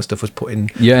 toffee kind of stuff was put in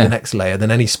the next layer. Then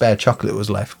any spare chocolate that was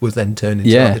left was then turned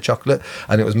into like the chocolate.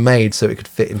 And it was made so it could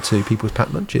fit into people's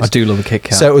packed lunches. I do love a Kit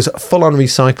Kat. So it was full on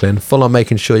recycling, full on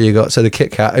making sure you got... So the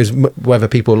Kit Kat, whether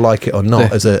people like it or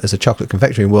not, as a chocolate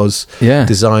confectionery, was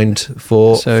designed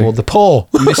for the poor.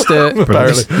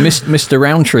 Mr.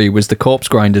 Rowntree was the corpse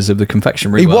grinders of the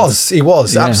confectionery world. He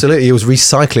was absolutely. He was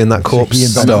recycling that corpse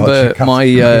stuff.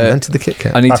 He invented the Kit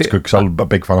Kat. That's good, because I'm a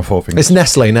big fan of Four Fingers. It's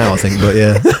Nestle now, I think, but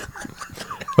yeah.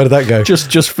 Where did that go?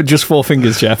 Just Four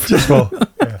Fingers, Jeff. Just four.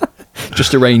 Yeah.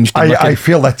 Just arranged. I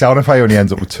feel let down if I only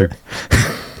end up with two.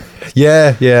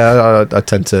 Yeah. I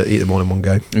tend to eat them all in one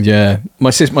go. Yeah, my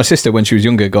sister, when she was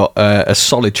younger, got a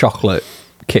solid chocolate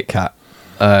Kit Kat.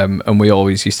 And we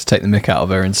always used to take the mick out of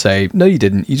her and say, no, you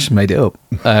didn't, you just made it up.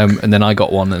 And then I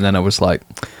got one, and then I was like,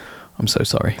 I'm so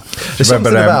sorry. There's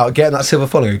something about getting that silver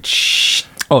foil.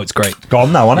 Oh, it's great.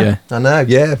 Gone now, isn't it? I know,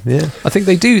 yeah. I think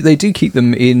they do keep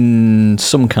them in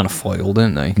some kind of foil,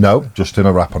 don't they? No, just in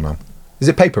a wrapper now. Is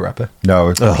it paper wrapper? No,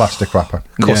 it's a plastic wrapper.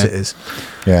 Of course it is.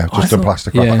 Yeah, just a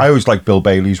plastic wrapper. I always like Bill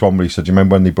Bailey's one where he said, do you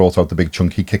remember when they brought out the big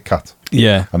chunky Kit Kat?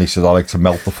 Yeah. And he said, I like to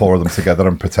melt the four of them together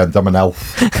and pretend I'm an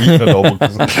elf eating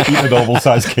a normal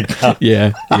size Kit Kat.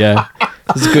 Yeah.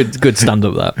 It's a good stand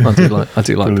up, that. I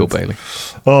do like Bill Bailey.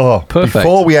 Oh, perfect.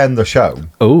 Before we end the show.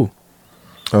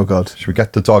 Oh God! Should we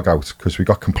get the dog out? Because we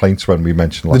got complaints when we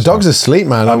mentioned the dog's asleep,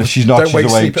 man. And she's not.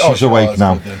 She's awake. She's awake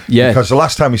now. Yeah. Because the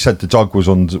last time we said the dog was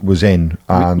in,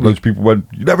 and loads of people went,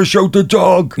 "You never showed the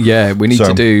dog." Yeah, we need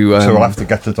to do. So we'll have to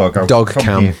get the dog out. Dog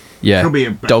cam. Here. Yeah.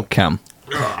 Dog cam.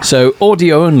 So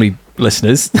audio only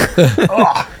listeners.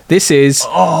 This is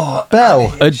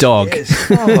Belle, a dog.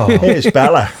 Here's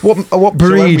Bella. What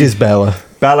breed is Bella?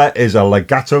 Bella is a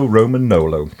Legato Roman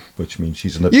Nolo, which means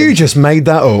she's an... You just made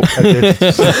that up.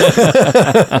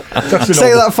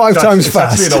 Say that 5 times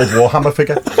fast. That's an old Warhammer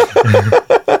figure.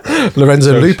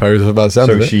 Lorenzo Lupo is about to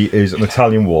sound of it. So she is an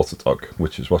Italian water dog,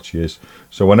 which is what she is.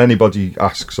 So when anybody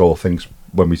asks or thinks,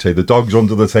 when we say the dog's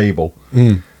under the table...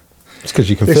 It's because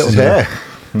you can fit on her.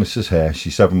 This is her.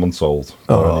 She's 7 months old.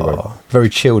 Anyway. Very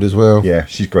chilled as well. Yeah,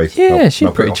 she's great. Yeah,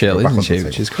 she's pretty chill, isn't she?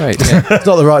 Which is great. Yeah. It's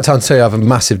not the right time to tell you I have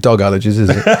massive dog allergies, is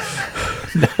it?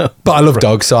 No. But I love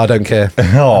dogs, so I don't care.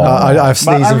 I have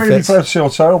sneezing fits. I really feel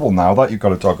terrible now that you've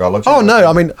got a dog allergy. Oh, no.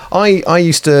 I mean, I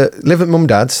used to live at mum and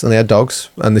dad's, and they had dogs,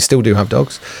 and they still do have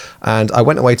dogs. And I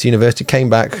went away to university, came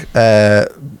back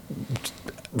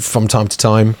from time to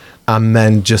time, and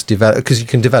then just develop, because you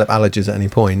can develop allergies at any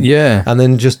point. Yeah. And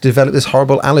then just develop this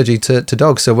horrible allergy to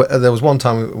dogs. So there was one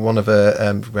time, we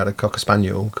had a Cocker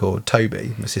Spaniel called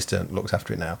Toby. My sister looks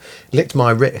after it now. Licked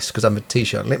my wrist, because I'm a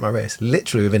t-shirt, licked my wrist.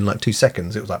 Literally within like 2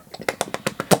 seconds, it was like...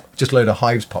 just a load of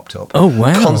hives popped up. Oh,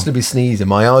 wow. Constantly be sneezing.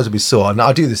 My eyes would be sore. And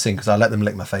I do this thing because I let them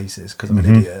lick my faces because I'm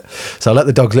an idiot. So I let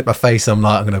the dogs lick my face. And I'm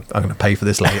like, I'm gonna pay for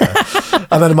this later.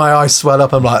 And then my eyes swell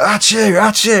up. I'm like, achoo,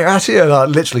 achoo, achoo. And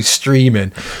I'm literally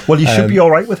streaming. Well, you should be all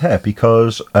right with her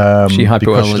because she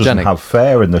doesn't have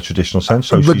fur in the traditional sense.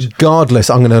 So regardless,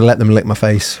 I'm going to let them lick my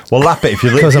face. Well, lap it. If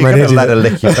you're going to let her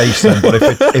lick your face then. But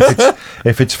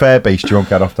if it's fur-based, you won't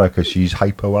get off that because she's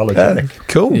hypoallergenic.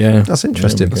 Cool. Yeah. That's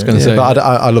interesting. I was going to say. But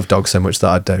I love dogs so much that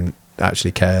I don't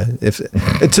actually care. If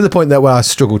to the point that where I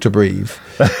struggle to breathe,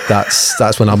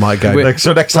 that's when I might go.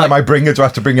 So next time I bring it, do I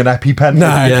have to bring an EpiPen?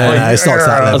 No, it's not that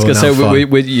level. I was going to say,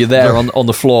 you're there on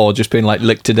the floor, just being like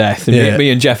licked to death, and me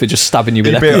and Jeff are just stabbing you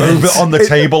with EpiPens on the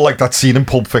table like that scene in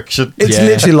Pulp Fiction. It's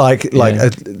literally like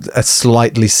a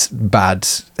slightly bad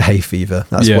hay fever.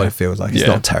 That's what it feels like. It's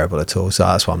not terrible at all, so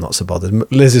that's why I'm not so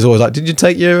bothered. Liz is always like, "Did you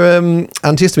take your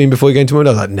antihistamine before you go into work?"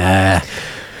 I was like, "Nah."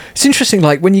 It's interesting,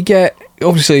 like when you get,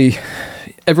 obviously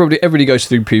everybody goes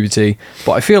through puberty,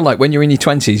 but I feel like when you're in your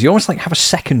 20s, you almost like have a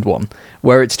second one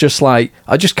where it's just like,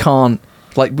 I just can't,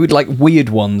 like with like weird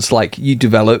ones, like you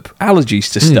develop allergies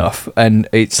to stuff, and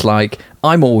it's like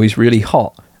I'm always really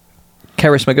hot.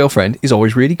 Keris, my girlfriend, is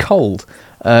always really cold,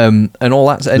 and all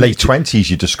that. And late 20s,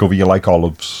 you discover you like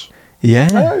olives.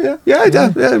 Yeah.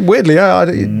 Weirdly, I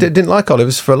didn't like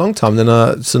olives for a long time. Then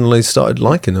I suddenly started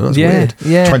liking them. That's weird.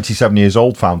 Yeah. 27 years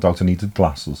old, found out I needed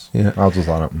glasses. Yeah. How does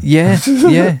that happen? Yeah.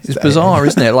 It's bizarre,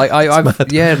 isn't it? Like I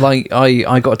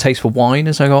got a taste for wine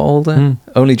as I got older.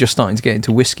 Only just starting to get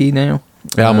into whiskey now.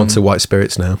 Yeah, I'm onto white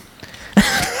spirits now.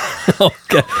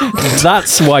 Okay.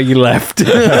 That's why you left. The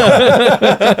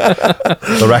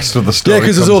rest of the story. Yeah,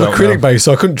 because there's all the critic base,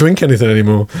 so I couldn't drink anything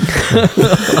anymore.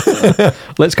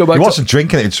 Let's go back. He wasn't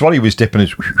drinking it; it's what he was dipping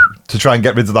his to try and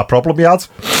get rid of that problem he had.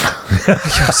 You're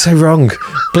so wrong.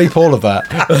 Bleep all of that.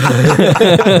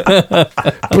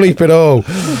 Bleep it all.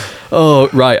 Oh,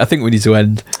 right. I think we need to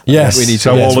end. Yes. We need to.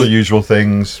 So all the usual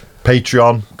things.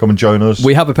 Patreon, come and join us.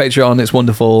 We have a Patreon. It's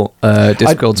wonderful.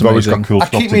 Discord's amazing. Got cool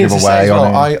stuff to give away.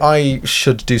 I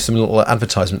should do some little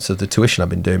advertisements of the tuition I've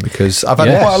been doing, because I've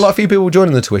had quite a lot of people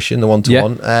joining the tuition, the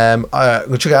one-to-one.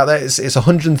 We'll check it out there. It's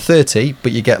 130,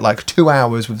 but you get like 2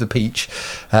 hours with the Peach.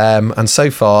 And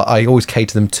so far, I always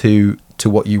cater them to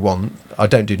what you want. I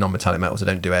don't do non-metallic metals. I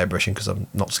don't do airbrushing because I'm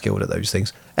not skilled at those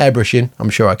things. Airbrushing, I'm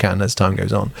sure I can as time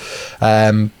goes on.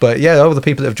 But yeah, all the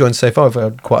people that have joined so far, I've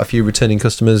had quite a few returning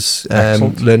customers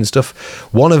learning stuff.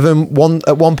 One of them,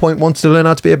 at one point, wanted to learn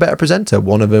how to be a better presenter.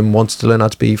 One of them wanted to learn how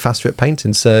to be faster at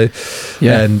painting. So,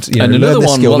 and another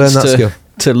one wants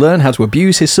to learn how to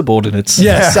abuse his subordinates.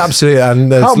 Yes, absolutely.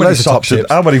 And how many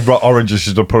oranges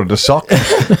should I put in a sock?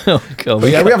 Oh, God.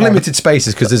 We have limited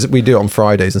spaces because we do it on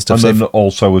Fridays and stuff. And then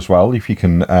also as well, if you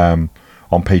can, on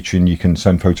Patreon, you can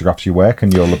send photographs of your work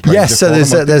and you'll appraise Yes, so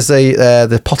there's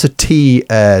the pot of tea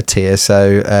tier.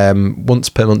 So once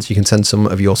per month you can send some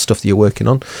of your stuff that you're working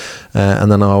on,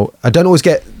 and then I don't always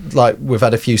get, like, we've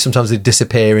had a few, sometimes they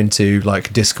disappear into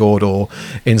like Discord or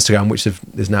Instagram, which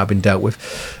has now been dealt with.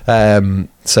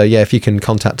 So yeah, if you can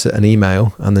contact an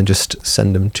email and then just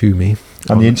send them to me.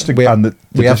 And the Instagram,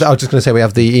 I was just going to say we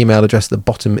have the email address at the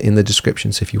bottom in the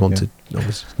description. So if you want to,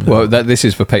 well, this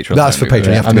is for Patreon. That's for Patreon.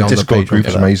 You have to be on the Discord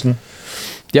group's amazing.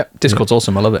 Yep, Discord's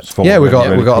awesome. I love it. Yeah, we got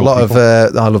a lot of.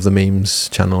 I love the memes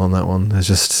channel on that one. It's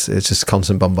just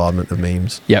constant bombardment of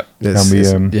memes. Yep,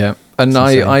 yeah. And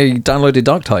I downloaded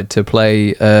Darktide to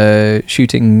play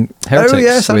Shooting Heretics. Oh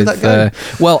yes, how did that go?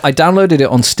 Well, I downloaded it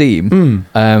on Steam,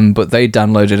 but they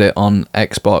downloaded it on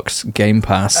Xbox Game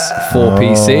Pass for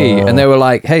PC, and they were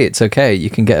like, "Hey, it's okay. You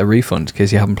can get a refund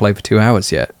because you haven't played for 2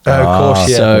 hours yet." Of course,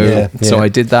 yeah. So I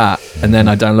did that, and then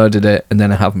I downloaded it, and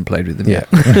then I haven't played with them yet.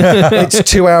 It's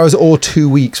 2 hours or 2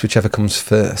 weeks, whichever comes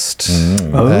first.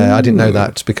 I didn't know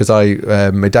that because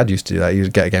my dad used to do that. He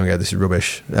would get a game and go, "This is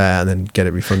rubbish," and then get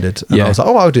it refunded. And I was like,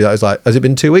 "Oh, I'll do that." I was like, "Has it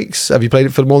been 2 weeks? Have you played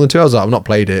it for more than 2 hours?" I've not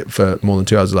played it for more than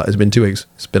 2 hours. Like, "Has it been 2 weeks?"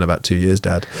 "It's been about 2 years,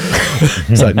 Dad."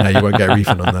 It's like, "No, you won't get a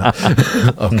refund on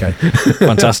that." Okay,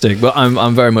 fantastic. But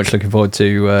I'm very much looking forward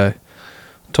to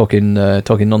talking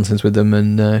nonsense with them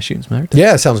and shooting some heretics.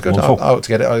 Yeah, sounds good. I ought to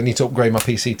get it. I need to upgrade my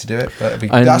PC to do it. But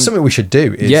that's something we should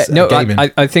do. Gaming.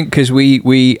 I think because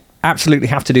we absolutely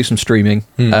have to do some streaming,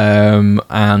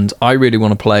 and I really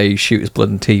want to play Shooters Blood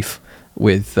and Teeth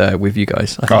with you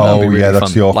guys. I think that'll be really that's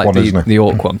fun. the Orc one, isn't it? The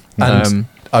Orc one. And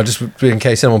I'll just, in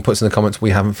case anyone puts in the comments,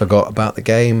 we haven't forgot about the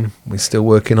game. We're still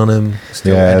working on them,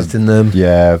 still editing them.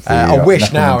 Yeah. I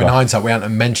wish now, in hindsight, we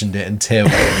hadn't mentioned it until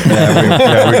we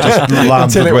just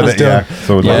landed with it. Done.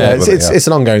 It's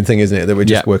an ongoing thing, isn't it? That we're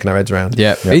just working our heads around.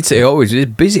 Yeah, it's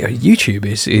busy. YouTube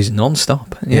is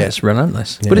non-stop. Yeah, it's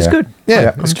relentless, but it's good.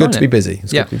 Yeah, it's good to be busy.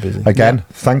 It's good to be busy. Again,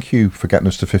 thank you for getting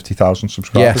us to 50,000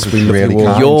 subscribers. Yes, we really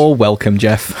kind. You're welcome,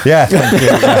 Jeff. Yeah, thank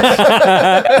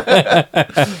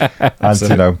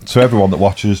you. And to everyone that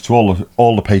watches, to all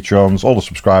the Patreons, all the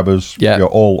subscribers, you're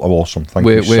all awesome. Thank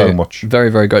you so much. We're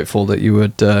very, very grateful that you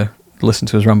would listen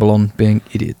to us ramble on being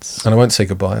idiots. And I won't say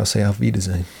goodbye. I'll say auf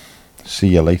Wiedersehen. See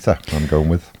you later. I'm going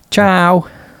with. Ciao.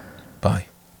 Bye.